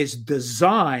is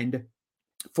designed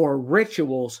for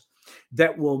rituals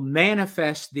that will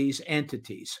manifest these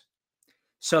entities.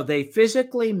 So they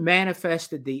physically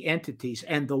manifested the entities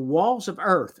and the walls of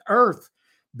earth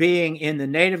being in the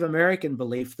Native American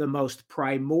belief, the most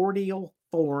primordial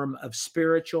form of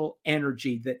spiritual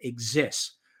energy that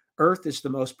exists. Earth is the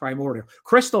most primordial.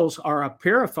 Crystals are a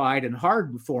purified and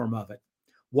hardened form of it.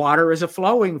 Water is a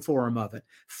flowing form of it.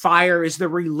 Fire is the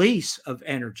release of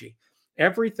energy.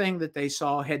 Everything that they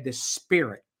saw had this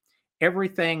spirit.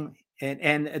 Everything,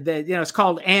 and it's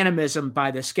called animism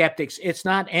by the skeptics. It's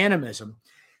not animism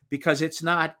because it's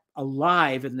not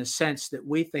alive in the sense that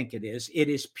we think it is. It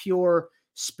is pure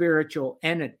spiritual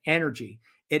energy.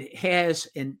 It has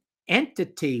an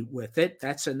entity with it.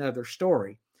 That's another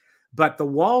story. But the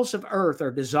walls of earth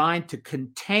are designed to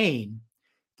contain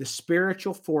the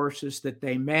spiritual forces that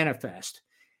they manifest.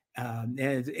 And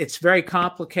it's very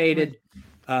complicated.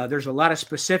 There's a lot of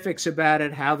specifics about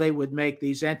it, how they would make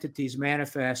these entities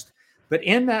manifest. But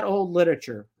in that old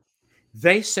literature,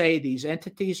 they say these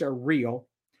entities are real.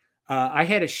 I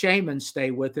had a shaman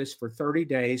stay with us for 30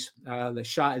 days.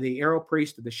 The arrow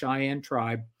priest of the Cheyenne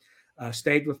tribe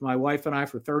stayed with my wife and I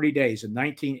for 30 days in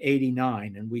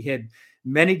 1989. And we had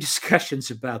many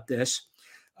discussions about this.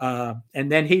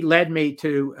 And then he led me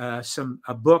to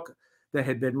a book that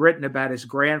had been written about his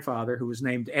grandfather, who was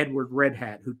named Edward Red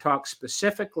Hat, who talked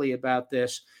specifically about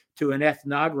this to an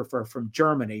ethnographer from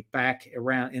Germany back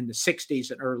around in the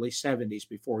 60s and early 70s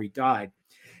before he died.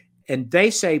 And they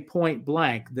say point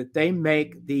blank that they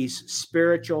make these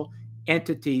spiritual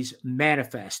entities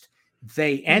manifest.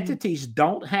 Entities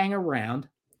don't hang around.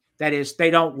 That is,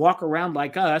 they don't walk around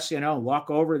like us, walk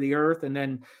over the earth and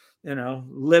then,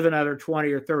 live another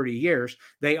 20 or 30 years.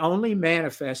 They only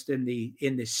manifest in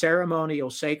the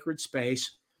ceremonial sacred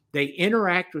space. They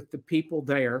interact with the people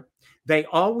there. They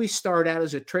always start out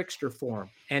as a trickster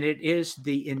form, and it is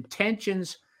the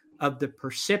intentions of the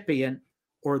percipient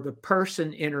or the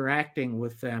person interacting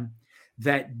with them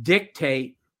that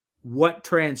dictate what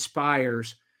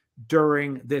transpires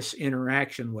during this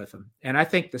interaction with them. And I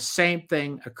think the same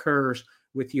thing occurs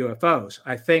with UFOs.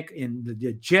 I think in the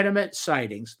legitimate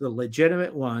sightings, the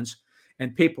legitimate ones,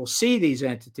 and people see these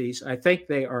entities, I think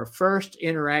they are first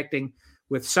interacting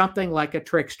with something like a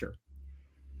trickster.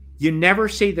 You never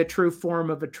see the true form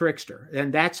of a trickster.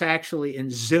 And that's actually in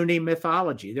Zuni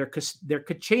mythology. They're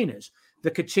kachinas.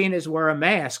 The kachinas wear a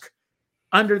mask.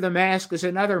 Under the mask is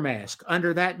another mask.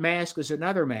 Under that mask is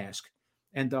another mask.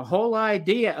 And the whole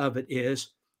idea of it is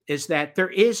that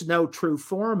there is no true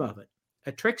form of it.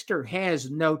 A trickster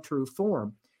has no true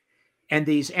form. And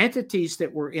these entities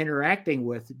that we're interacting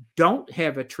with don't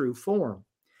have a true form.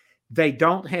 They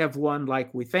don't have one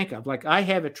like we think of. Like I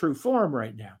have a true form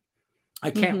right now. I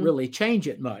can't really change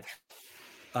it much.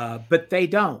 But they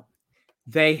don't.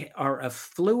 They are a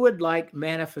fluid-like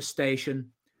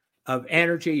manifestation of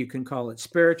energy. You can call it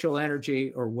spiritual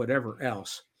energy or whatever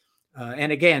else.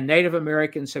 And again, Native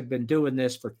Americans have been doing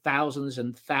this for thousands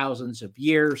and thousands of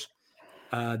years.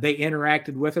 They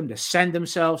interacted with them to send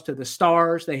themselves to the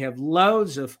stars. They have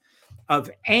loads of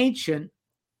ancient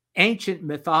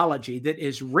mythology that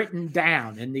is written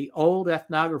down in the old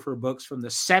ethnographer books from the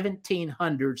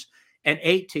 1700s and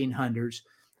 1800s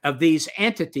of these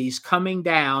entities coming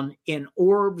down in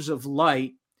orbs of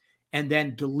light and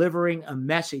then delivering a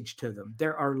message to them.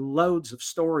 There are loads of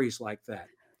stories like that.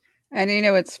 And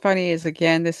what's funny is,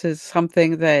 again, this is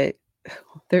something that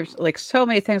there's like so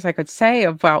many things I could say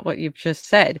about what you've just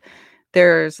said.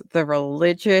 There's the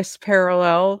religious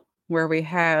parallel where we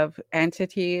have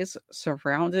entities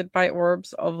surrounded by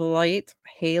orbs of light.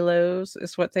 Halos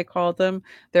is what they called them.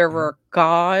 There were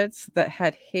gods that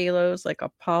had halos like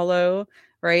Apollo,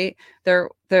 right? Even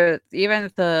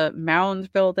the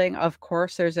mound building, of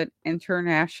course, there's an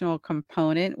international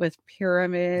component with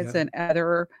pyramids and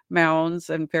other mounds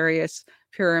and various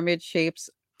pyramid shapes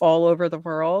all over the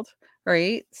world.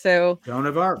 Right. So Joan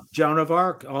of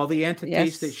Arc, all the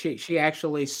entities that she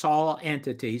actually saw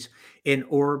entities in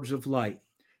orbs of light.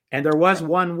 And there was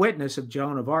one witness of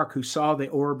Joan of Arc who saw the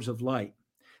orbs of light.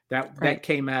 That Right.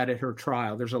 came out at her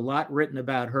trial. There's a lot written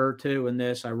about her too in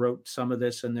this. I wrote some of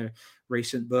this in the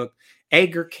recent book.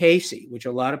 Edgar Casey, which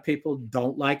a lot of people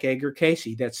don't like Edgar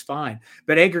Casey. That's fine.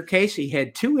 But Edgar Casey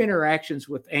had two interactions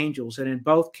with angels, and in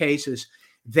both cases,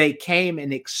 they came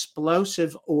in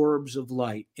explosive orbs of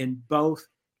light in both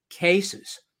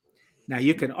cases. Now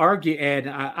you can argue, and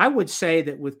I would say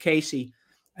that with Casey,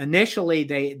 initially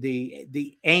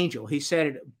the angel, he said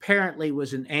it apparently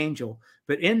was an angel,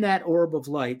 but in that orb of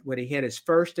light, when he had his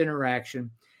first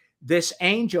interaction, this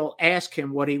angel asked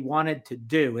him what he wanted to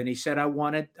do, and he said, "I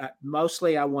wanted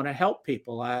mostly I want to help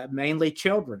people, mainly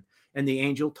children." And the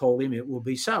angel told him it will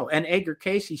be so. And Edgar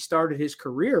Casey started his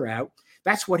career out.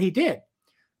 That's what he did.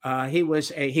 He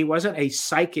wasn't a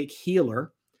psychic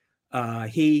healer.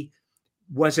 He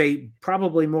was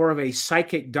probably more of a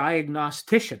psychic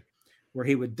diagnostician, where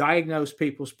he would diagnose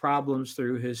people's problems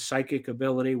through his psychic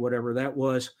ability, whatever that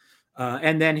was.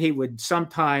 And then he would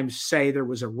sometimes say there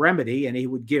was a remedy and he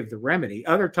would give the remedy.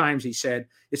 Other times he said,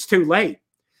 it's too late.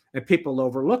 And people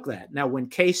overlook that. Now, when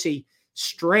Casey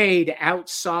strayed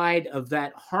outside of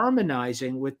that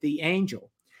harmonizing with the angel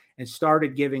and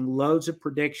started giving loads of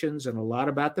predictions and a lot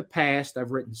about the past,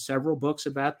 I've written several books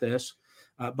about this.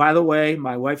 By the way,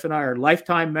 my wife and I are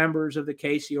lifetime members of the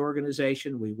Casey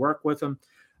organization. We work with them.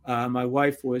 My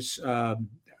wife was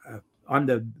on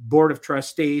the board of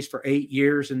trustees for 8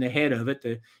 years and the head of it,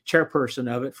 the chairperson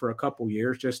of it for a couple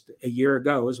years. Just a year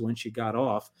ago is when she got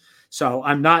off. So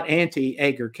I'm not anti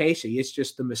Edgar Casey. It's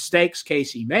just the mistakes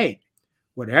Casey made,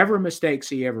 whatever mistakes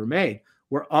he ever made,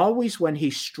 were always when he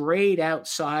strayed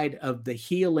outside of the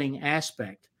healing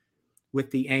aspect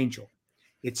with the angel.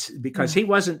 It's because he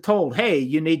wasn't told, hey,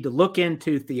 you need to look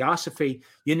into theosophy.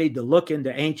 You need to look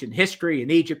into ancient history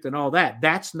in Egypt and all that.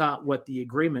 That's not what the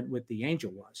agreement with the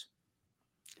angel was.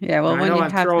 Yeah. Now, Well, I when know you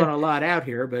I'm have throwing the, a lot out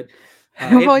here, but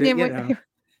well, you know,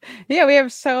 yeah, we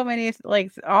have so many,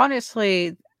 like,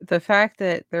 honestly, the fact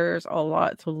that there's a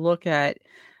lot to look at,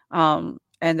 and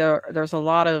there's a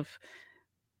lot of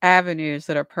avenues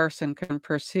that a person can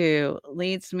pursue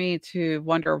leads me to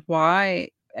wonder, why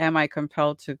am I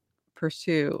compelled to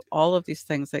pursue all of these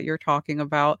things that you're talking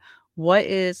about? What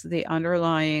is the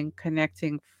underlying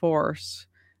connecting force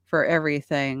for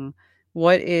everything?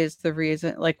 What is the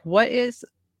reason? Like, what is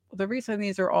the reason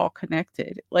these are all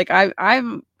connected? Like,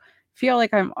 I'm feel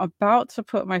like I'm about to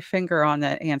put my finger on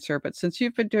that answer, but since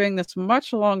you've been doing this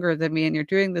much longer than me and you're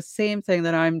doing the same thing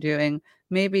that I'm doing,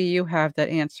 maybe you have that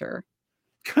answer.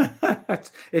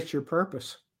 it's your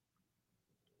purpose.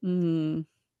 Mm.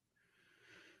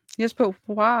 Yes, but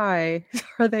why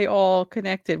are they all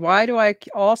connected? Why do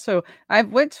also I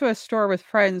went to a store with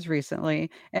friends recently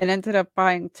and ended up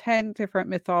buying 10 different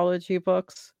mythology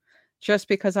books just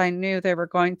because I knew they were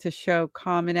going to show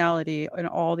commonality in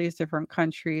all these different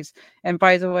countries. And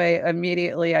by the way,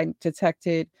 immediately I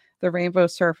detected the rainbow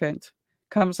serpent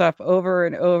comes up over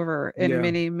and over in Yeah.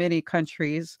 many, many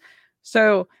countries.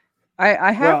 So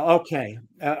I have. Well, okay.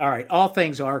 All right. All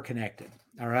things are connected.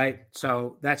 All right.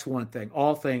 So that's one thing.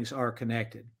 All things are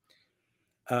connected.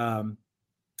 Um,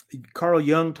 Carl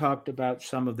Jung talked about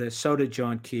some of this. So did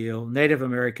John Keel. Native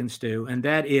Americans do. And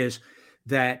that is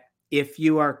that if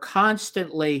you are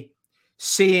constantly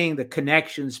seeing the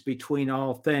connections between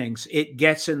all things, it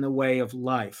gets in the way of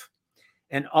life.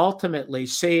 And ultimately,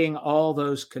 seeing all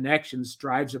those connections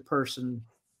drives a person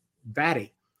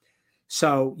batty.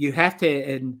 So you have to,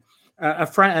 and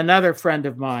another friend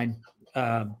of mine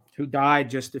who died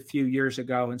just a few years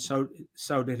ago, and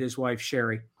so did his wife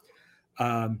Sherry,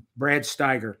 Brad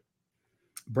Steiger.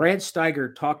 Brad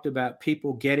Steiger talked about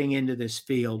people getting into this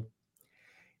field,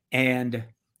 and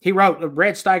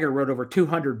Brad Steiger wrote over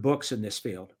 200 books in this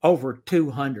field, over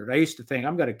 200. I used to think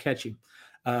I'm going to catch him.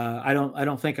 I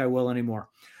don't think I will anymore.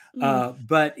 Mm,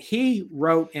 But he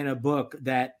wrote in a book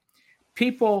that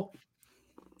people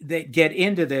that get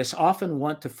into this often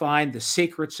want to find the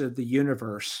secrets of the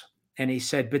universe. And he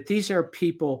said, but these are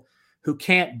people who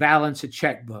can't balance a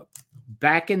checkbook.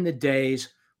 Back in the days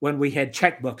when we had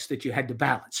checkbooks that you had to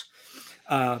balance.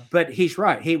 But he's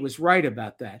right. He was right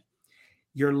about that.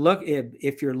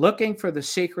 If you're looking for the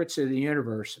secrets of the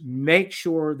universe, make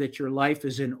sure that your life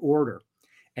is in order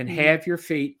and mm. have your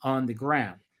feet on the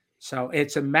ground. So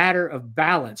it's a matter of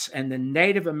balance. And the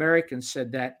Native Americans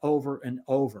said that over and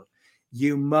over.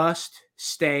 You must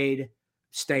stay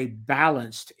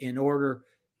balanced in order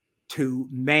to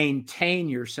maintain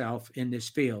yourself in this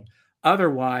field.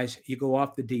 Otherwise, you go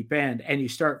off the deep end and you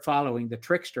start following the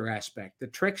trickster aspect. The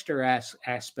trickster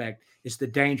aspect is the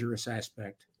dangerous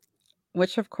aspect.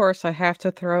 Which, of course, I have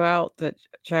to throw out that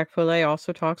Jack Foley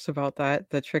also talks about that,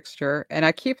 the trickster. And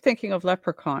I keep thinking of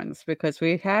leprechauns because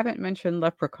we haven't mentioned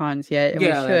leprechauns yet, and we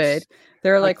Yeah, should. that's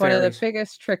They're like like one of the fairies.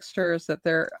 biggest tricksters that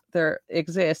there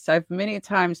exists. I've many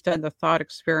times done the thought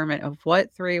experiment of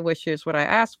what three wishes would I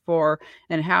ask for,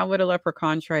 and how would a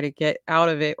leprechaun try to get out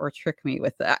of it or trick me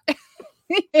with that?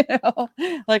 You know,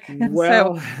 like, and so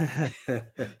Well,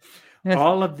 yes,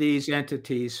 all of these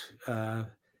entities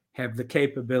have the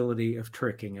capability of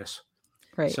tricking us.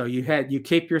 right. So you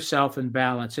keep yourself in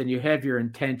balance and you have your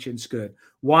intentions good.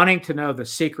 Wanting to know the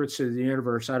secrets of the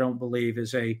universe, I don't believe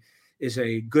is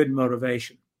a good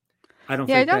motivation. I don't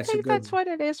Yeah, I think don't that's a think good that's one. what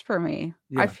it is for me.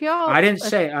 I Yeah, I feel didn't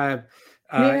if, say.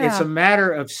 It's a yeah.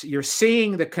 matter of you're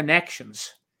seeing the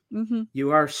connections. Hmm.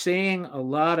 You are seeing a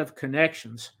lot of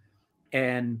connections,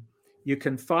 and you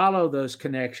can follow those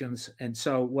connections. And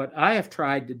so, what I have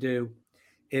tried to do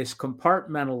is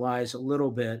compartmentalize a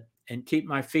little bit and keep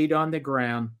my feet on the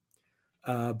ground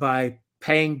by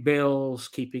paying bills,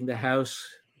 keeping the house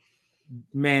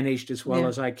managed as well Yeah.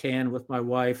 as I can with my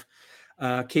wife,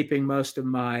 keeping most of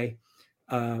my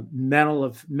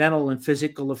mental and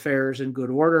physical affairs in good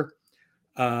order,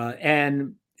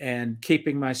 and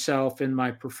keeping myself in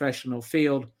my professional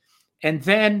field, and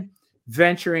then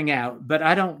venturing out. But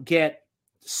I don't get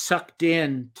sucked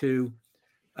into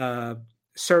uh,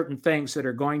 certain things that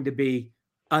are going to be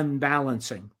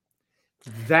unbalancing.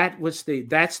 That's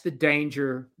the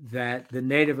danger that the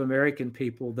Native American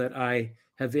people that I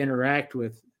have interacted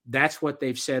with, that's what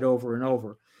they've said over and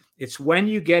over. It's when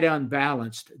you get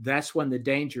unbalanced, that's when the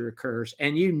danger occurs.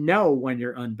 And you know when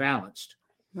you're unbalanced.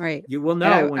 Right. You will And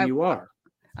know when you are.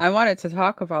 I wanted to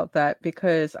talk about that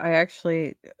because I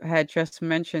actually had just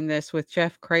mentioned this with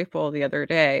Jeff Krapel the other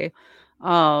day.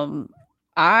 Um,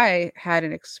 I had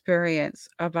an experience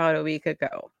about a week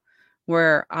ago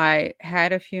where I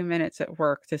had a few minutes at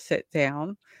work to sit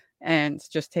down and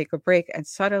just take a break. And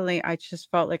suddenly I just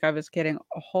felt like I was getting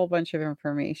a whole bunch of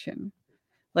information,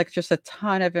 like just a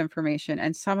ton of information.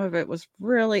 And some of it was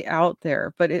really out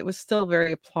there, but it was still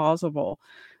very plausible.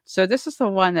 So this is the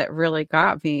one that really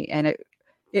got me. And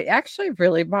it actually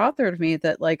really bothered me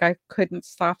that like I couldn't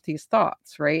stop these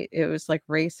thoughts, right? It was like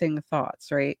racing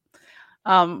thoughts, right?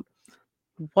 Um,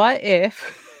 what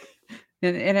if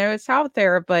and it's out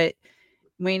there, but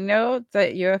we know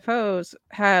that UFOs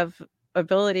have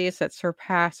abilities that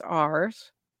surpass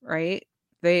ours, right?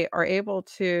 They are able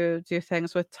to do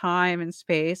things with time and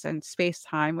space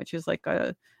time, which is like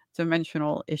a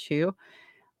dimensional issue.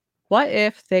 What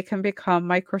if they can become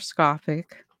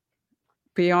microscopic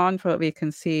beyond what we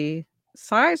can see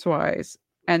size wise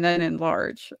and then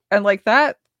enlarge? And like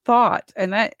that thought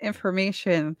and that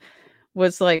information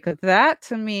was like, that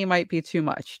to me might be too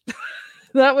much.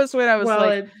 That was when I was Well,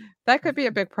 like, that could be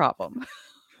a big problem.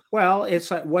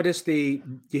 it's like, what is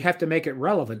you have to make it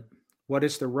relevant. What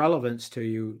is the relevance to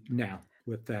you now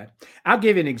with that? I'll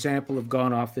give you an example of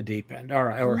going off the deep end, all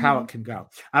right, or how Mhm. it can go.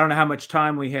 I don't know how much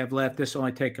time we have left. This will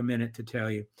only take a minute to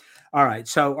tell you. All right.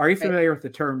 So, are you Right. familiar with the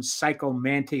term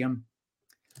psychomantium?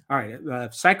 All right.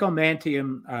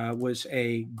 Psychomantium was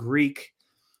a Greek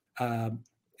uh,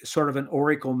 sort of an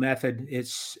oracle method.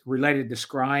 It's related to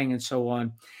scrying and so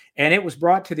on. And it was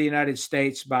brought to the United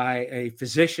States by a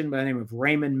physician by the name of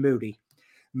Raymond Moody.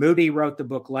 Moody wrote the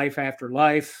book Life After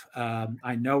Life.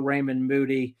 I know Raymond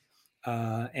Moody.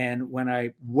 And when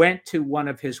I went to one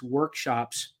of his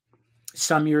workshops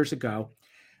some years ago,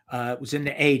 it was in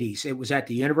the 80s. It was at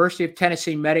the University of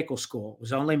Tennessee Medical School. It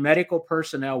was only medical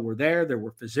personnel were there. There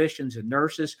were physicians and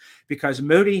nurses because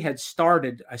Moody had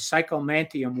started a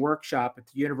psychomantium workshop at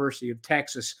the University of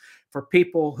Texas for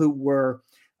people who were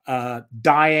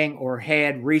dying or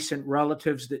had recent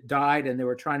relatives that died, and they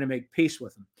were trying to make peace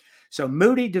with them. So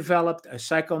Moody developed a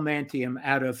psychomantium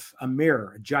out of a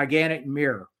mirror, a gigantic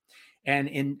mirror. And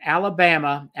in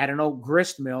Alabama, at an old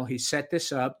grist mill, he set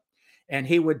this up and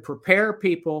he would prepare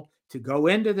people to go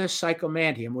into this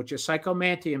psychomantium, which a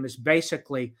psychomantium is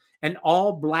basically an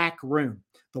all black room.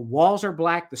 The walls are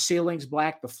black, the ceiling's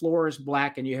black, the floor is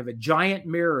black, and you have a giant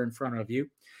mirror in front of you.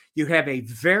 You have a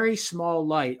very small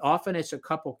light. Often it's a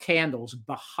couple candles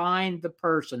behind the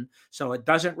person so it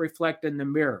doesn't reflect in the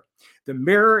mirror. The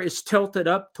mirror is tilted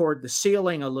up toward the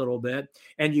ceiling a little bit,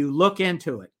 and you look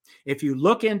into it. If you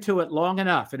look into it long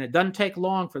enough, and it doesn't take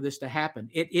long for this to happen,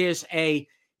 it is a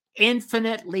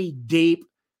infinitely deep,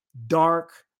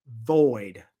 dark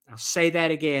void. I'll say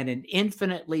that again, an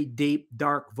infinitely deep,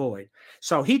 dark void.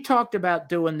 So he talked about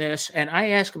doing this, and I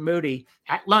asked Moody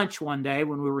at lunch one day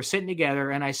when we were sitting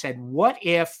together, and I said, what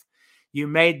if you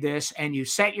made this and you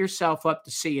set yourself up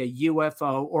to see a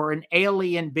UFO or an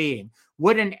alien being.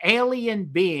 Would an alien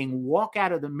being walk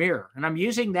out of the mirror? And I'm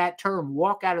using that term,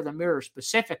 walk out of the mirror,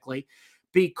 specifically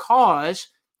because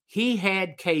he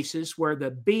had cases where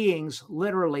the beings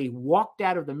literally walked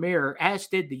out of the mirror, as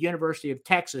did the University of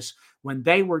Texas when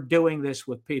they were doing this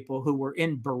with people who were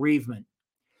in bereavement.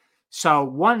 So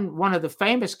one of the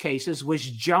famous cases was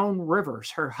Joan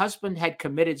Rivers. Her husband had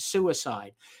committed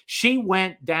suicide. She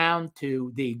went down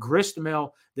to the grist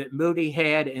mill that Moody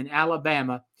had in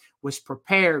Alabama, was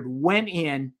prepared, went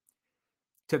in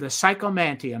to the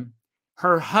psychomantium.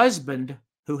 Her husband,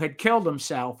 who had killed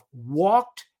himself,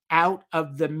 walked out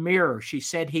of the mirror. She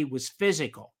said he was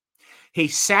physical. He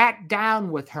sat down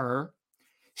with her.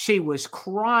 She was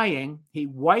crying. He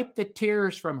wiped the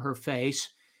tears from her face.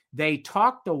 They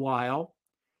talked a while,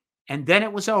 and then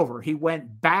it was over. He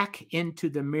went back into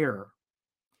the mirror.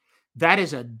 That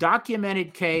is a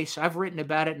documented case. I've written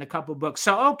about it in a couple of books.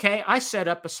 So, okay, I set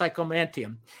up a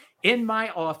psychomantium in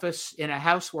my office in a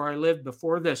house where I lived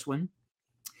before this one.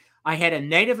 I had a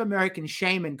Native American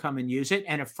shaman come and use it,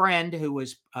 and a friend who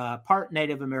was part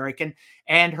Native American,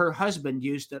 and her husband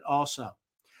used it also.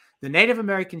 The Native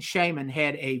American shaman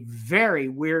had a very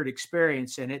weird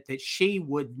experience in it that she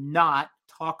would not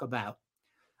talk about.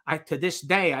 To this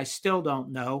day, I still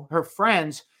don't know. Her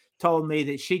friends told me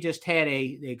that she just had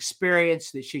an experience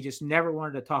that she just never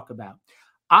wanted to talk about.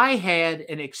 I had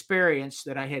an experience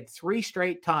that I had 3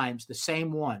 straight times, the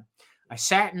same one. I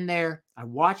sat in there, I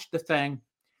watched the thing.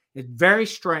 It's very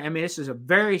strange. I mean, this is a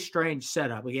very strange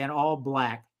setup. Again, all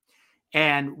black.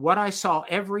 And what I saw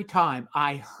every time,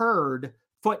 I heard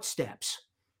footsteps,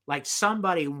 like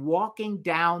somebody walking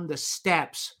down the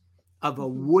steps of a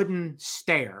wooden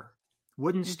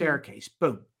staircase.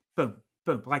 Boom, boom,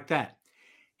 boom, like that.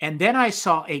 And then I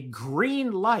saw a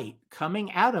green light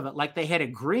coming out of it, like they had a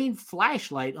green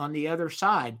flashlight on the other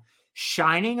side,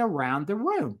 shining around the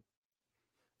room.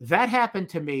 That happened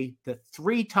to me the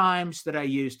 3 times that I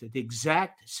used it, the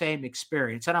exact same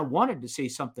experience. And I wanted to see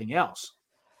something else.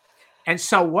 And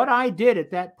so what I did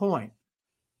at that point,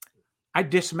 I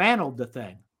dismantled the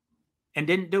thing and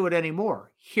didn't do it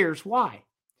anymore. Here's why.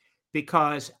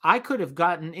 Because I could have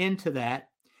gotten into that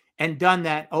and done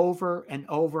that over and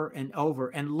over and over.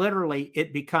 And literally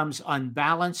it becomes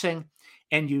unbalancing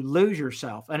and you lose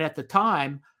yourself. And at the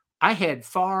time, I had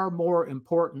far more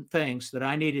important things that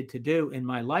I needed to do in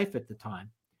my life at the time.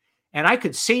 And I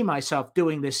could see myself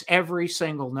doing this every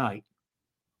single night.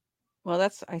 Well,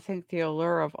 that's, I think, the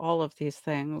allure of all of these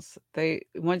things.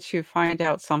 Once you find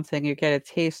out something, you get a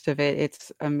taste of it.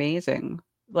 It's amazing.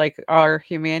 Like our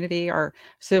humanity, our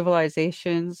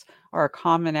civilizations, our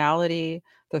commonality,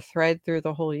 the thread through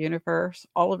the whole universe,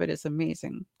 all of it is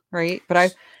amazing, right?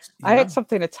 But I had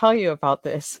something to tell you about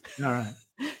this. All right.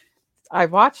 I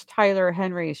watched Tyler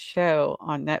Henry's show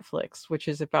on Netflix, which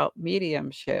is about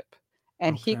mediumship,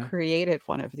 and he created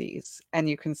one of these, and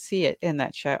you can see it in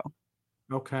that show.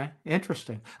 Okay,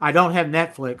 interesting. I don't have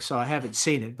Netflix, so I haven't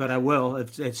seen it, but I will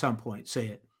at some point see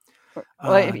it.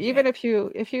 Well, if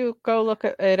you go look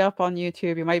it up on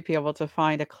YouTube, you might be able to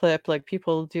find a clip. Like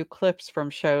people do clips from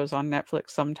shows on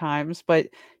Netflix sometimes, but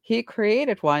he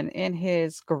created one in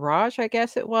his garage, I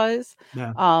guess it was.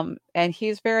 Yeah. And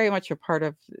he's very much a part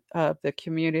of the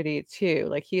community too.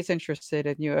 Like he's interested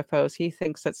in UFOs. He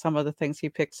thinks that some of the things he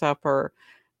picks up are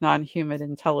non-human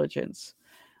intelligence.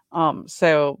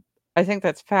 So I think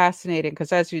that's fascinating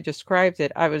because as you described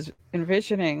it, I was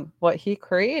envisioning what he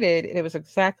created. It was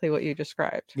exactly what you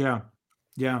described. Yeah.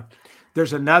 Yeah.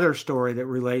 There's another story that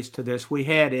relates to this. We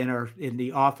had in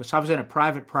the office, I was in a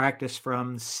private practice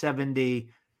from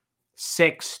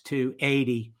 76 to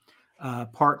 80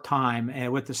 part-time,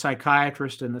 and with the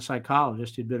psychiatrist and the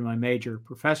psychologist who'd been my major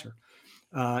professor.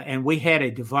 And we had a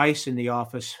device in the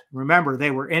office. Remember,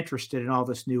 they were interested in all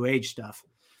this new age stuff.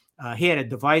 He had a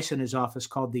device in his office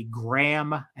called the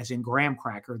Graham, as in graham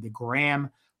cracker, the Graham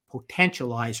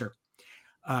potentializer,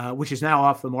 which is now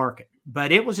off the market.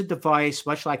 But it was a device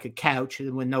much like a couch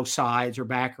with no sides or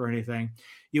back or anything.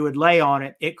 You would lay on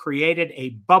it. It created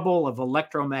a bubble of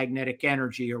electromagnetic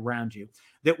energy around you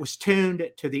that was tuned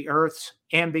to the Earth's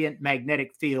ambient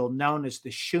magnetic field known as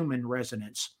the Schumann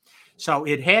resonance. So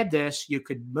it had this. You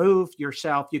could move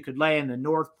yourself. You could lay in the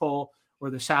North Pole or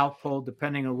the South Pole,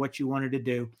 depending on what you wanted to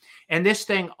do. And this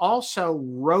thing also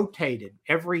rotated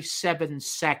every 7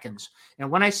 seconds.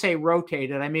 And when I say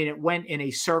rotated, I mean it went in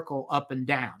a circle up and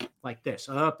down, like this,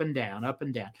 up and down,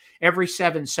 every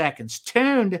 7 seconds,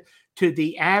 tuned to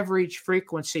the average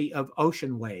frequency of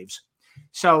ocean waves.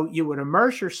 So you would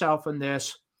immerse yourself in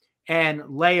this and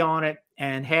lay on it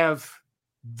and have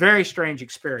Very strange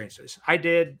experiences. I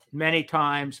did many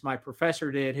times. My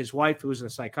professor did. His wife, who was a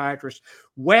psychiatrist.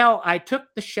 Well, I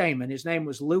took the shaman. His name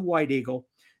was Lou White Eagle,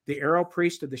 the arrow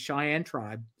priest of the Cheyenne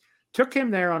tribe. Took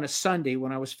him there on a Sunday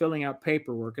when I was filling out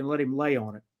paperwork and let him lay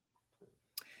on it.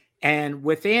 And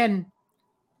within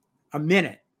a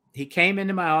minute, he came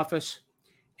into my office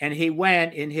and he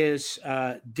went in his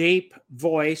deep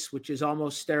voice, which is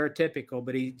almost stereotypical,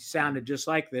 but he sounded just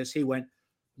like this. He went,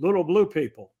 "Little blue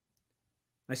people."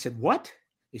 I said, "What?"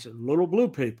 He said, "Little blue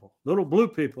people. Little blue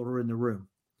people are in the room."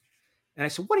 And I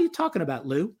said, "What are you talking about,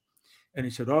 Lou?" And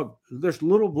he said, "Oh, there's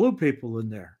little blue people in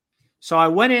there." So I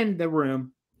went in the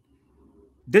room,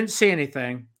 didn't see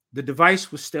anything. The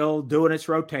device was still doing its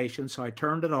rotation, so I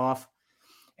turned it off.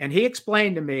 And he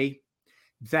explained to me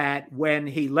that when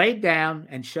he laid down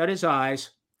and shut his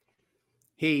eyes,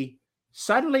 he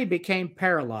suddenly became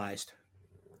paralyzed.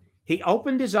 He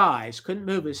opened his eyes, couldn't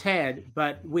move his head,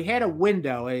 but we had a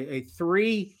window, a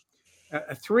three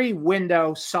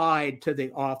window side to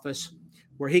the office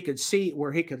where he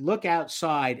could look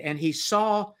outside, and he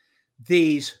saw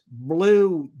these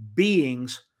blue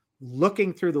beings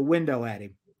looking through the window at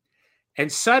him.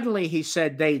 And suddenly, he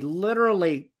said, they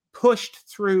literally pushed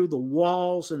through the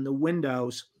walls and the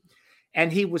windows,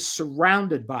 and he was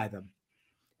surrounded by them.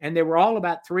 And they were all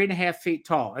about 3.5 feet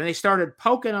tall. And they started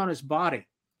poking on his body.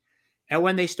 And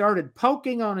when they started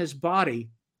poking on his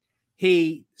body,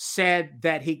 he said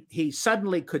that he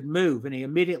suddenly could move, and he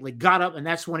immediately got up, and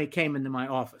that's when he came into my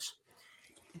office.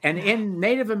 And in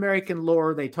Native American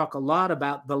lore, they talk a lot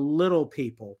about the little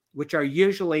people, which are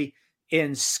usually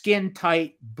in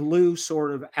skin-tight blue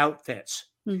sort of outfits.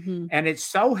 Mm-hmm. And it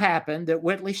so happened that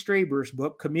Whitley Strieber's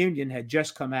book, Communion, had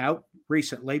just come out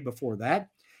recently before that,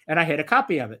 and I had a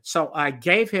copy of it. So I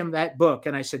gave him that book,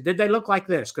 and I said, "Did they look like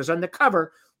this?" Because on the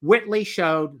cover, Whitley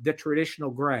showed the traditional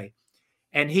gray.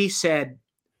 And he said,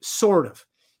 "Sort of."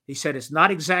 He said, "It's not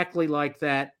exactly like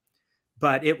that,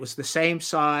 but it was the same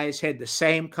size, had the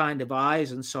same kind of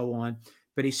eyes and so on."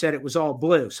 But he said it was all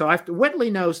blue. So Whitley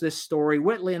knows this story.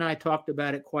 Whitley and I talked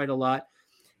about it quite a lot.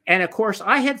 And of course,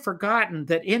 I had forgotten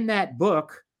that in that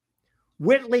book,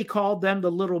 Whitley called them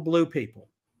the little blue people.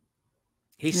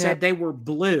 He said they were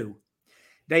blue.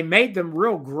 They made them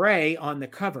real gray on the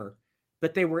cover,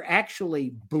 but they were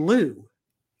actually blue,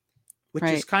 which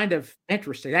is kind of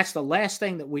interesting. That's the last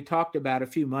thing that we talked about a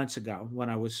few months ago when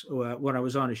I was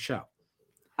on his show.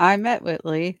 I met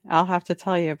Whitley. I'll have to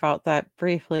tell you about that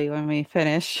briefly when we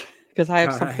finish, because I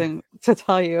have something to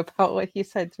tell you about what he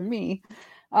said to me.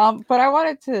 But I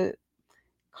wanted to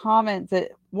comment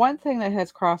that one thing that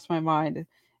has crossed my mind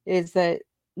is that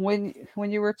when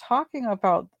you were talking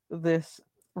about this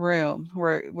room,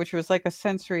 which was like a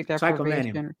sensory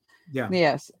deprivation. Yeah.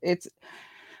 Yes,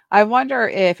 I wonder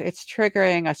if it's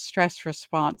triggering a stress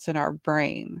response in our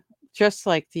brain, just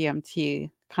like DMT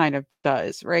kind of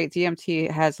does, right? DMT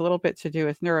has a little bit to do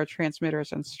with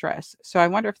neurotransmitters and stress. So I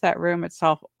wonder if that room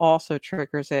itself also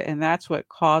triggers it, and that's what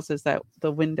causes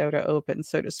the window to open,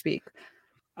 so to speak.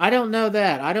 I don't know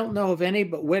that. I don't know of any,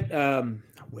 but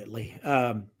Whitley.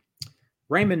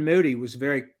 Raymond Moody was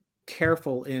very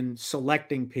careful in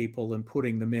selecting people and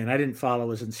putting them in. I didn't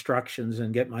follow his instructions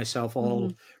and get myself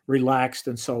all relaxed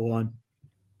and so on.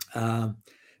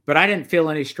 But I didn't feel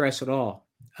any stress at all.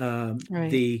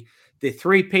 The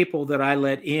 3 people that I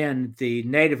let in, the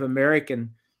Native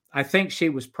American, I think she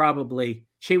was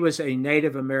a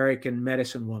Native American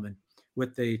medicine woman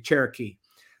with the Cherokee.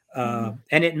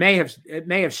 And it may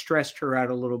have stressed her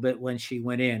out a little bit when she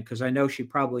went in, because I know she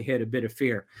probably had a bit of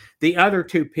fear. The other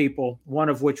 2 people, one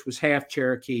of which was half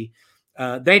Cherokee,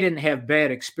 they didn't have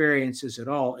bad experiences at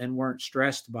all and weren't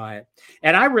stressed by it.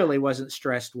 And I really wasn't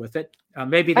stressed with it.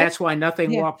 Maybe that's why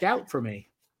nothing walked out for me.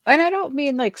 And I don't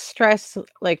mean like stress,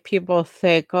 like people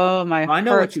think, oh, my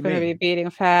heart's going to be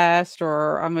beating fast,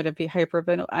 or I'm going to be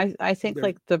hyperventilating. I think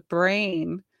like the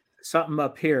brain. Something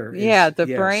up here. The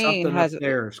brain has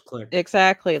theirs clicked.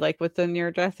 Exactly, like with the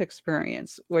near-death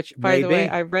experience, which, by the way,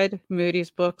 I read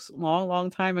Moody's books long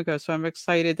time ago, so I'm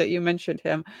excited that you mentioned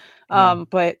him.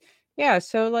 But yeah,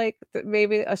 so like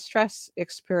maybe a stress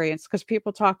experience, because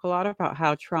people talk a lot about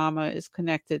how trauma is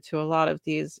connected to a lot of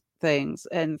these things.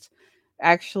 And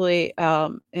actually,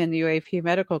 in the UAP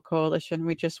Medical Coalition,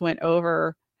 we just went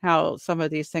over how some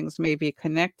of these things may be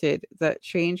connected, that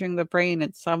changing the brain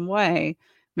in some way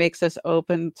makes us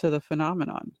open to the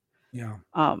phenomenon. Yeah.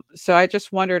 So I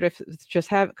just wondered if it's just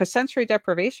because sensory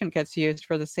deprivation gets used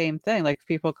for the same thing. Like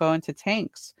people go into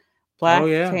tanks, black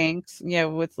tanks,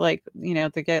 with like,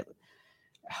 to get.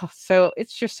 So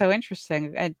it's just so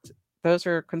interesting. And those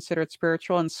are considered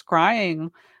spiritual, and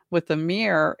scrying with the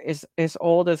mirror is as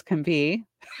old as can be.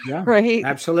 Yeah, right?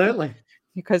 absolutely.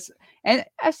 Because and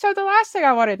so the last thing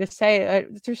I wanted to say,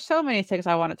 there's so many things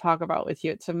I want to talk about with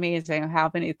you. It's amazing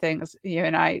how many things you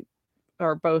and I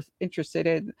are both interested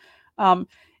in. Um,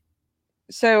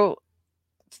 so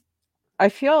I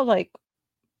feel like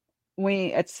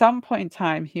we, at some point in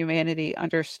time, humanity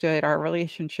understood our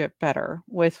relationship better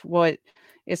with what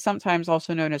is sometimes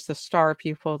also known as the star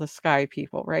people, the sky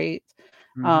people, right?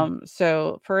 Hmm.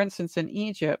 So, for instance, in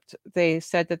Egypt, they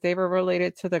said that they were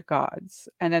related to the gods,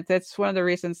 and that's one of the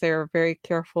reasons they were very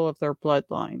careful of their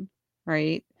bloodline,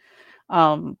 right?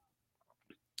 Um,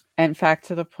 in fact,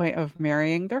 to the point of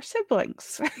marrying their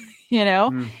siblings, you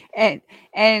know, Mm.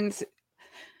 and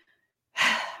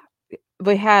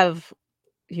we have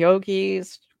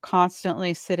yogis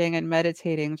constantly sitting and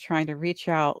meditating, trying to reach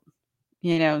out,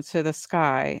 to the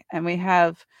sky, and we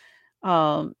have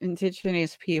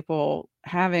indigenous people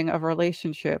having a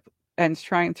relationship and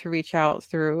trying to reach out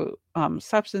through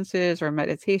substances or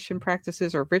meditation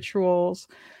practices or rituals.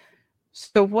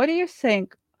 So, what do you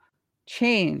think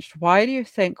changed? Why do you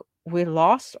think we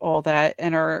lost all that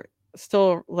and are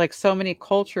still, like, so many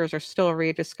cultures are still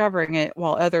rediscovering it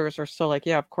while others are still like,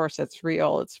 yeah, of course it's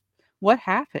real? It's what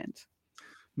happened?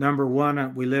 Number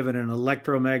one, we live in an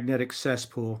electromagnetic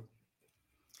cesspool.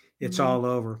 It's Hmm. all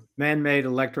over. Man-made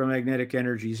electromagnetic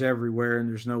energies everywhere, and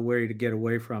there's no way to get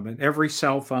away from it. Every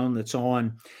cell phone that's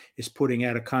on is putting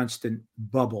out a constant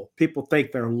bubble. People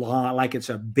think they're like it's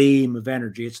a beam of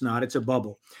energy. It's not. It's a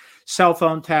bubble. Cell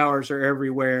phone towers are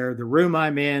everywhere. The room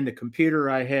I'm in, the computer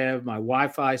I have, my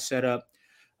Wi-Fi set up.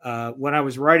 When I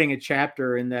was writing a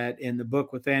chapter in the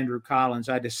book with Andrew Collins,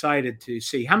 I decided to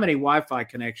see how many Wi-Fi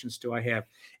connections do I have,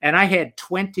 and I had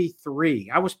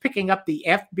 23. I was picking up the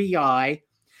FBI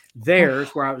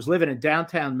theirs, where I was living in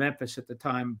downtown Memphis at the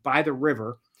time by the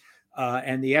river,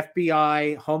 and the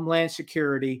FBI, Homeland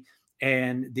Security,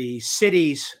 and the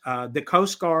city's, the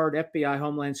Coast Guard, FBI,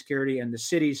 Homeland Security, and the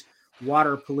city's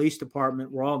water police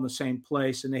department were all in the same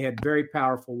place, and they had very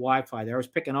powerful Wi-Fi there. I was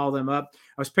picking all them up.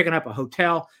 I was picking up a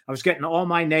hotel. I was getting all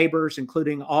my neighbors,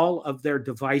 including all of their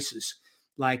devices,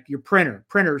 like your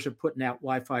printers are putting out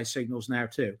Wi-Fi signals now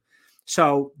too.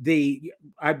 So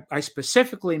I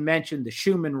specifically mentioned the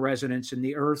Schumann resonance in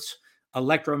the Earth's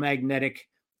electromagnetic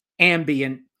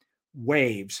ambient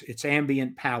waves. It's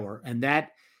ambient power, and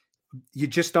that you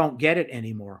just don't get it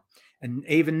anymore. And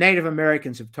even Native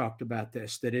Americans have talked about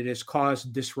this, that it has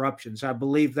caused disruptions. I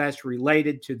believe that's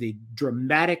related to the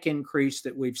dramatic increase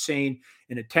that we've seen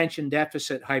in attention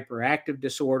deficit hyperactive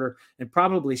disorder and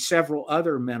probably several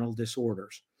other mental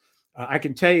disorders. I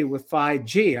can tell you with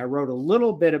 5G, I wrote a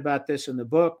little bit about this in the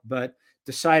book, but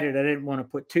decided I didn't want to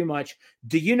put too much.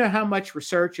 Do you know how much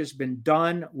research has been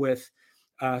done with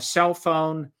cell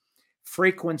phone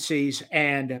frequencies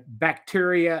and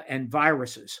bacteria and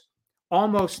viruses?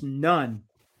 Almost none.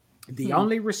 The Hmm.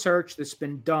 only research that's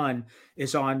been done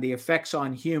is on the effects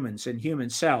on humans and human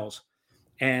cells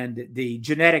and the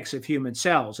genetics of human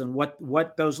cells, and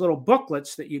what those little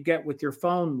booklets that you get with your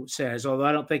phone says. Although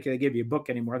I don't think they give you a book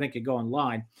anymore, I think you go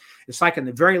online. It's like in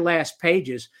the very last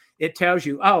pages, it tells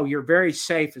you, oh, you're very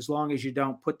safe as long as you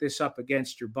don't put this up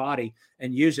against your body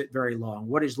and use it very long.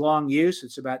 What is long use?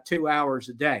 It's about 2 hours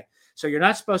a day. So you're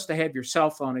not supposed to have your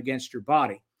cell phone against your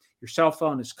body. Your cell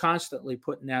phone is constantly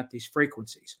putting out these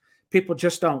frequencies. People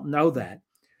just don't know that.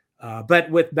 But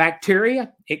with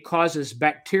bacteria, it causes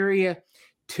bacteria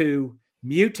to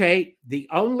mutate. The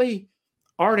only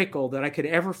article that I could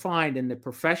ever find in the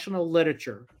professional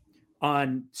literature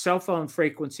on cell phone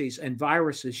frequencies and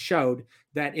viruses showed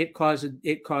that it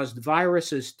caused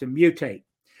viruses to mutate.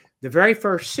 The very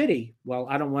first city, well,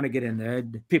 I don't want to get in there.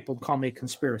 People call me a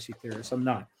conspiracy theorist. I'm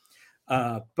not.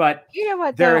 But You know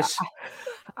what, there though? is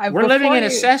we're living in a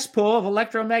cesspool of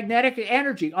electromagnetic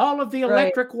energy. All of the Right.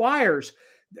 electric wires,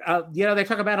 they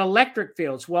talk about electric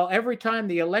fields. Well, every time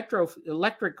the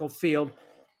electrical field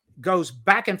goes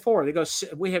back and forth,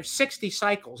 we have 60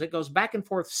 cycles. It goes back and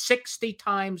forth 60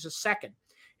 times a second.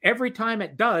 Every time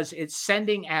it does, it's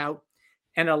sending out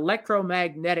an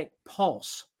electromagnetic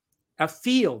pulse, a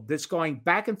field that's going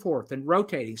back and forth and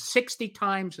rotating 60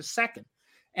 times a second.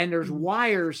 And there's Mhm.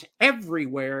 wires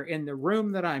everywhere in the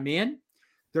room that I'm in.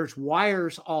 There's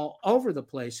wires all over the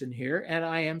place in here, and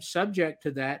I am subject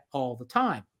to that all the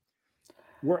time.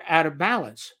 We're out of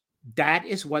balance. That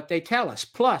is what they tell us.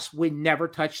 Plus, we never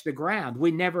touch the ground.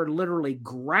 We never literally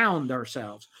ground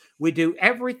ourselves. We do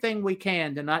everything we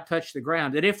can to not touch the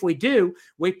ground. And if we do,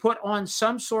 we put on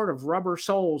some sort of rubber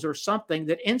soles or something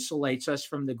that insulates us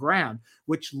from the ground,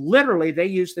 which literally they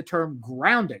use the term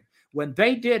grounding. When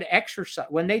they did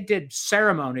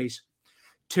ceremonies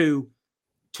to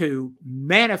to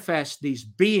manifest these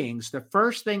beings, the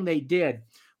first thing they did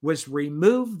was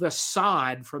remove the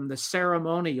sod from the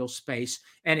ceremonial space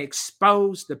and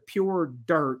expose the pure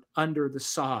dirt under the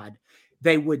sod.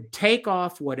 They would take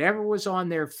off whatever was on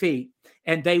their feet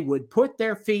and they would put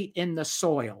their feet in the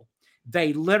soil.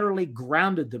 They literally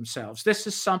grounded themselves. This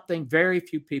is something very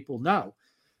few people know.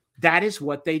 That is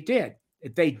what they did.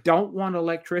 They don't want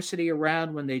electricity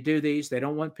around when they do these. They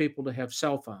don't want people to have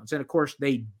cell phones. And of course,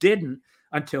 they didn't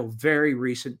until very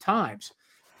recent times.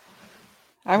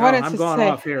 I wanted I'm to going say,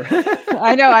 off here.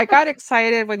 I know I got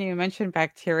excited when you mentioned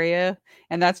bacteria,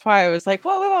 and that's why I was like,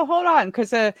 whoa, hold on, because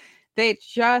they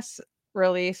just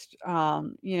released,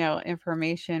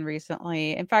 information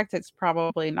recently. In fact, it's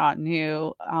probably not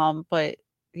new, but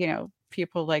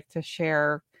people like to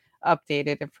share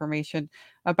updated information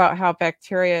about how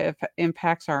bacteria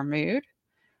impacts our mood.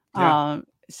 Yeah.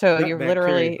 So Gut you're bacteria in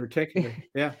literally, particular.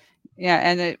 Yeah. yeah,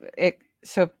 and it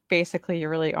so basically you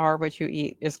really are what you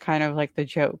eat is kind of like the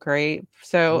joke, right?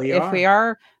 So We if we are.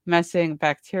 are messing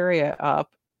bacteria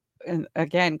up, and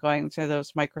again going to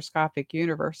those microscopic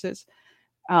universes,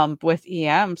 with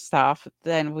EM stuff,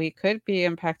 then we could be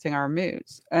impacting our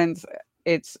moods, and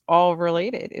it's all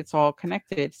related. It's all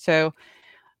connected. So,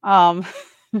 um,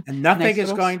 And nothing nice is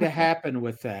little. going to happen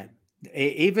with that.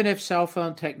 Even if cell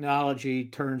phone technology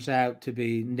turns out to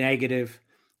be negative,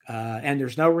 and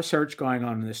there's no research going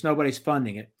on in this, nobody's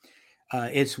funding it.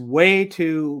 It's way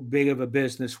too big of a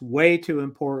business, way too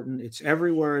important. It's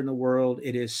everywhere in the world.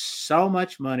 It is so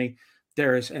much money.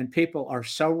 And people are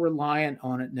so reliant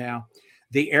on it now.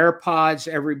 The AirPods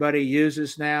everybody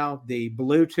uses now, the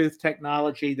Bluetooth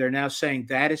technology, they're now saying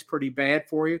that is pretty bad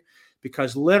for you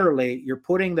because literally you're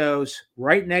putting those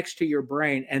right next to your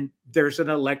brain and there's an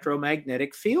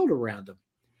electromagnetic field around them.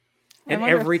 I And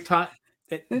wonder. every time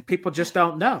people just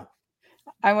don't know.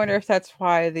 I wonder if that's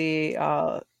why the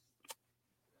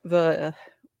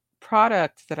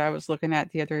product that I was looking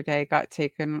at the other day got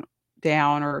taken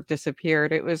down or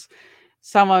disappeared. It was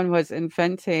someone was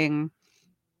inventing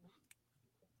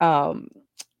um,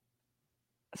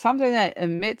 something that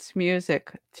emits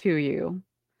music to you,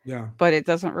 Yeah. but it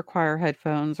doesn't require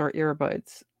headphones or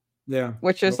earbuds, Yeah.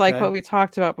 which is like what Okay. we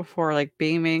talked about before, like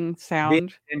beaming Being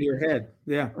sound. into your head.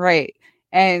 Yeah. Right.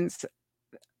 And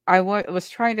was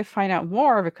trying to find out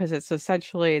more because it's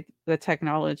essentially the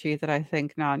technology that I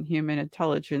think non-human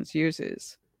intelligence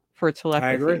uses for I agree.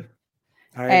 telepathy.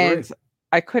 I agree. And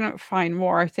I couldn't find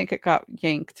more. I think it got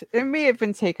yanked. It may have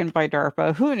been taken by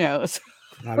DARPA. Who knows?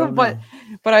 I don't but know.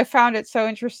 but I found it so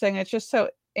interesting. It's just so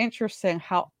interesting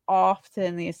how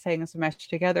often these things mesh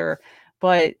together.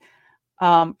 But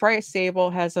Bryce Zabel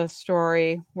has a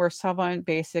story where someone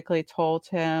basically told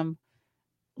him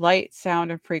light,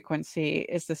 sound, and frequency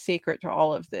is the secret to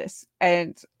all of this.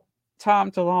 And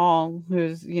Tom DeLonge,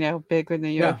 who's big in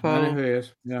the Yeah, I know UFO who he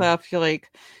is. Yeah. stuff,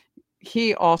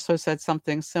 he also said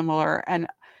something similar. And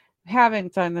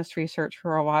haven't done this research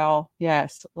for a while.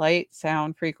 Yes, light,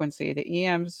 sound, frequency, the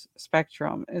EM's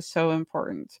spectrum is so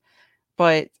important.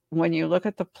 But when you look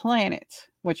at the planet,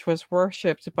 which was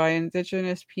worshipped by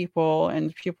indigenous people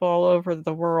and people all over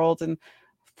the world, and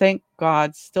thank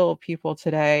God, still people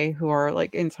today who are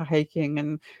like into hiking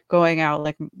and going out,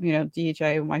 like,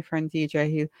 DJ, my friend DJ,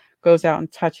 he goes out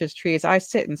and touches trees. I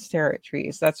sit and stare at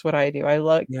trees. That's what I do. I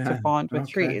like to Yeah. bond with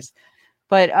Okay. trees.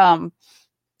 But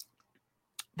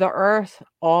the Earth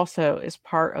also is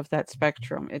part of that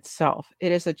spectrum itself.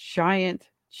 It is a giant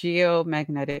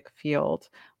geomagnetic field,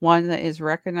 one that is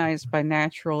recognized by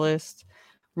naturalists,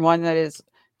 one that is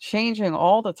changing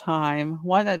all the time,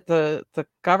 one that the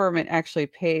government actually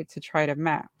paid to try to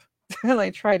map.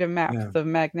 They try to map Yeah. the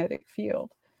magnetic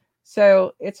field.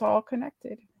 So it's all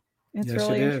connected. It's Yes, it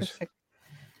really is. interesting.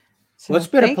 Well, So it's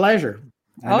been a thank pleasure.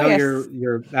 I Oh know yes.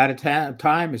 you're out of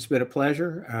time. It's been a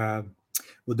pleasure.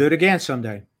 We'll do it again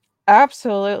someday.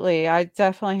 Absolutely. I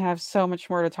definitely have so much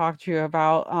more to talk to you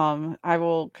about. I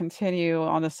will continue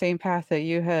on the same path that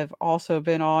you have also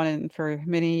been on and for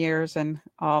many years, and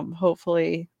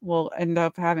hopefully we'll end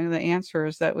up having the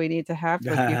answers that we need to have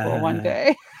for people one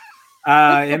day.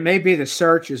 It may be the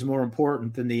search is more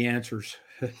important than the answers.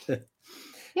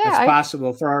 Yeah, That's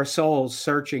possible for our souls.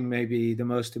 Searching may be the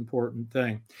most important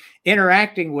thing.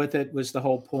 Interacting with it was the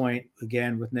whole point.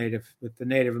 Again, with the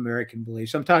Native American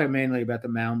beliefs. I'm talking mainly about the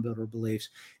mound builder beliefs.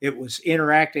 It was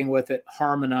interacting with it,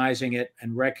 harmonizing it,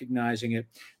 and recognizing it.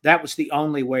 That was the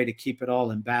only way to keep it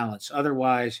all in balance.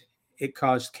 Otherwise, it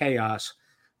caused chaos.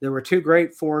 There were two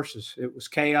great forces. It was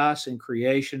chaos and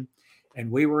creation, and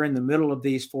we were in the middle of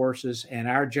these forces. And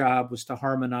our job was to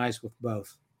harmonize with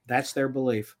both. That's their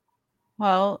belief.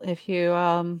 well, if you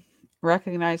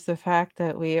recognize the fact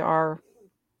that we are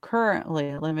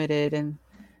currently limited in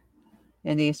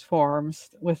these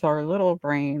forms with our little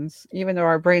brains, even though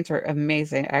our brains are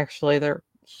amazing. Actually, they're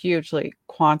hugely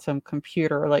quantum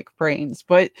computer like brains.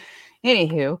 But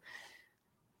anywho,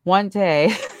 one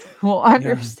day we'll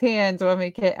understand when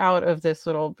we get out of this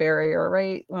little barrier,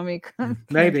 right? When we can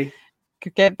Maybe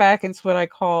get back into what I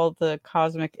call the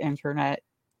cosmic internet.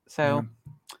 So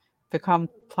become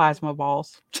plasma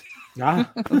balls. Well,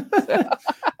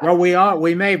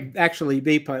 we may actually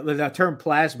be. The term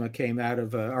plasma came out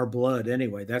of our blood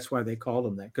anyway. That's why they called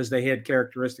them that, because they had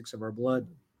characteristics of our blood.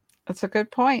 That's a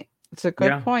good point. It's a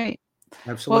good point.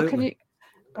 Absolutely.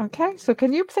 Well,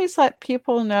 can you please let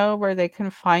people know where they can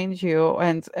find you,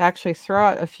 and actually throw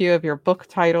out a few of your book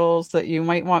titles that you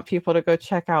might want people to go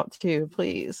check out too,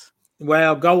 please?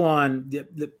 Well, go on.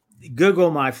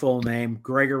 Google my full name,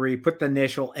 Gregory. Put the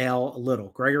initial L Little,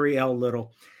 Gregory L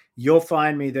Little. You'll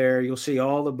find me there. You'll see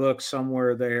all the books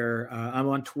somewhere there. I'm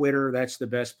on Twitter. That's the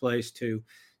best place to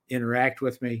interact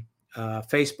with me.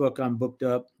 Facebook, I'm booked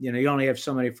up. You only have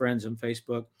so many friends on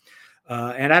Facebook.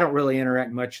 And I don't really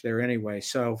interact much there anyway.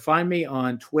 So find me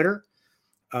on Twitter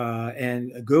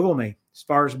and Google me. As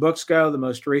far as books go, the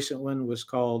most recent one was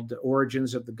called The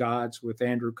Origins of the Gods with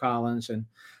Andrew Collins. And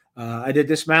I did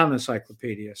this mountain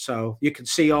encyclopedia. So you can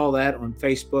see all that on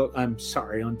Facebook.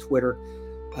 On Twitter.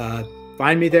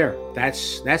 Find me there.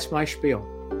 That's my spiel.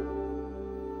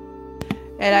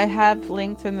 And I have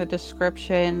linked in the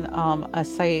description a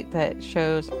site that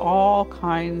shows all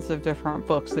kinds of different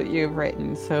books that you've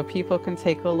written, so people can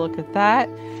take a look at that.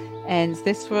 And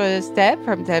this was Deb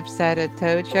from Deb's Data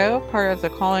Dojo, part of the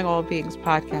Calling All Beings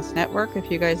podcast network.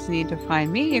 If you guys need to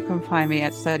find me, you can find me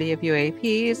at Study of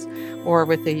UAPs or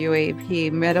with the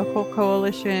UAP Medical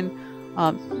Coalition.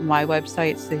 My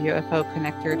website's the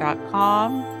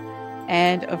UFOconnector.com.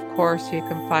 And of course, you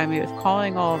can find me with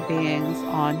Calling All Beings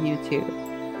on YouTube.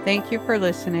 Thank you for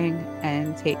listening,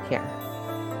 and take care.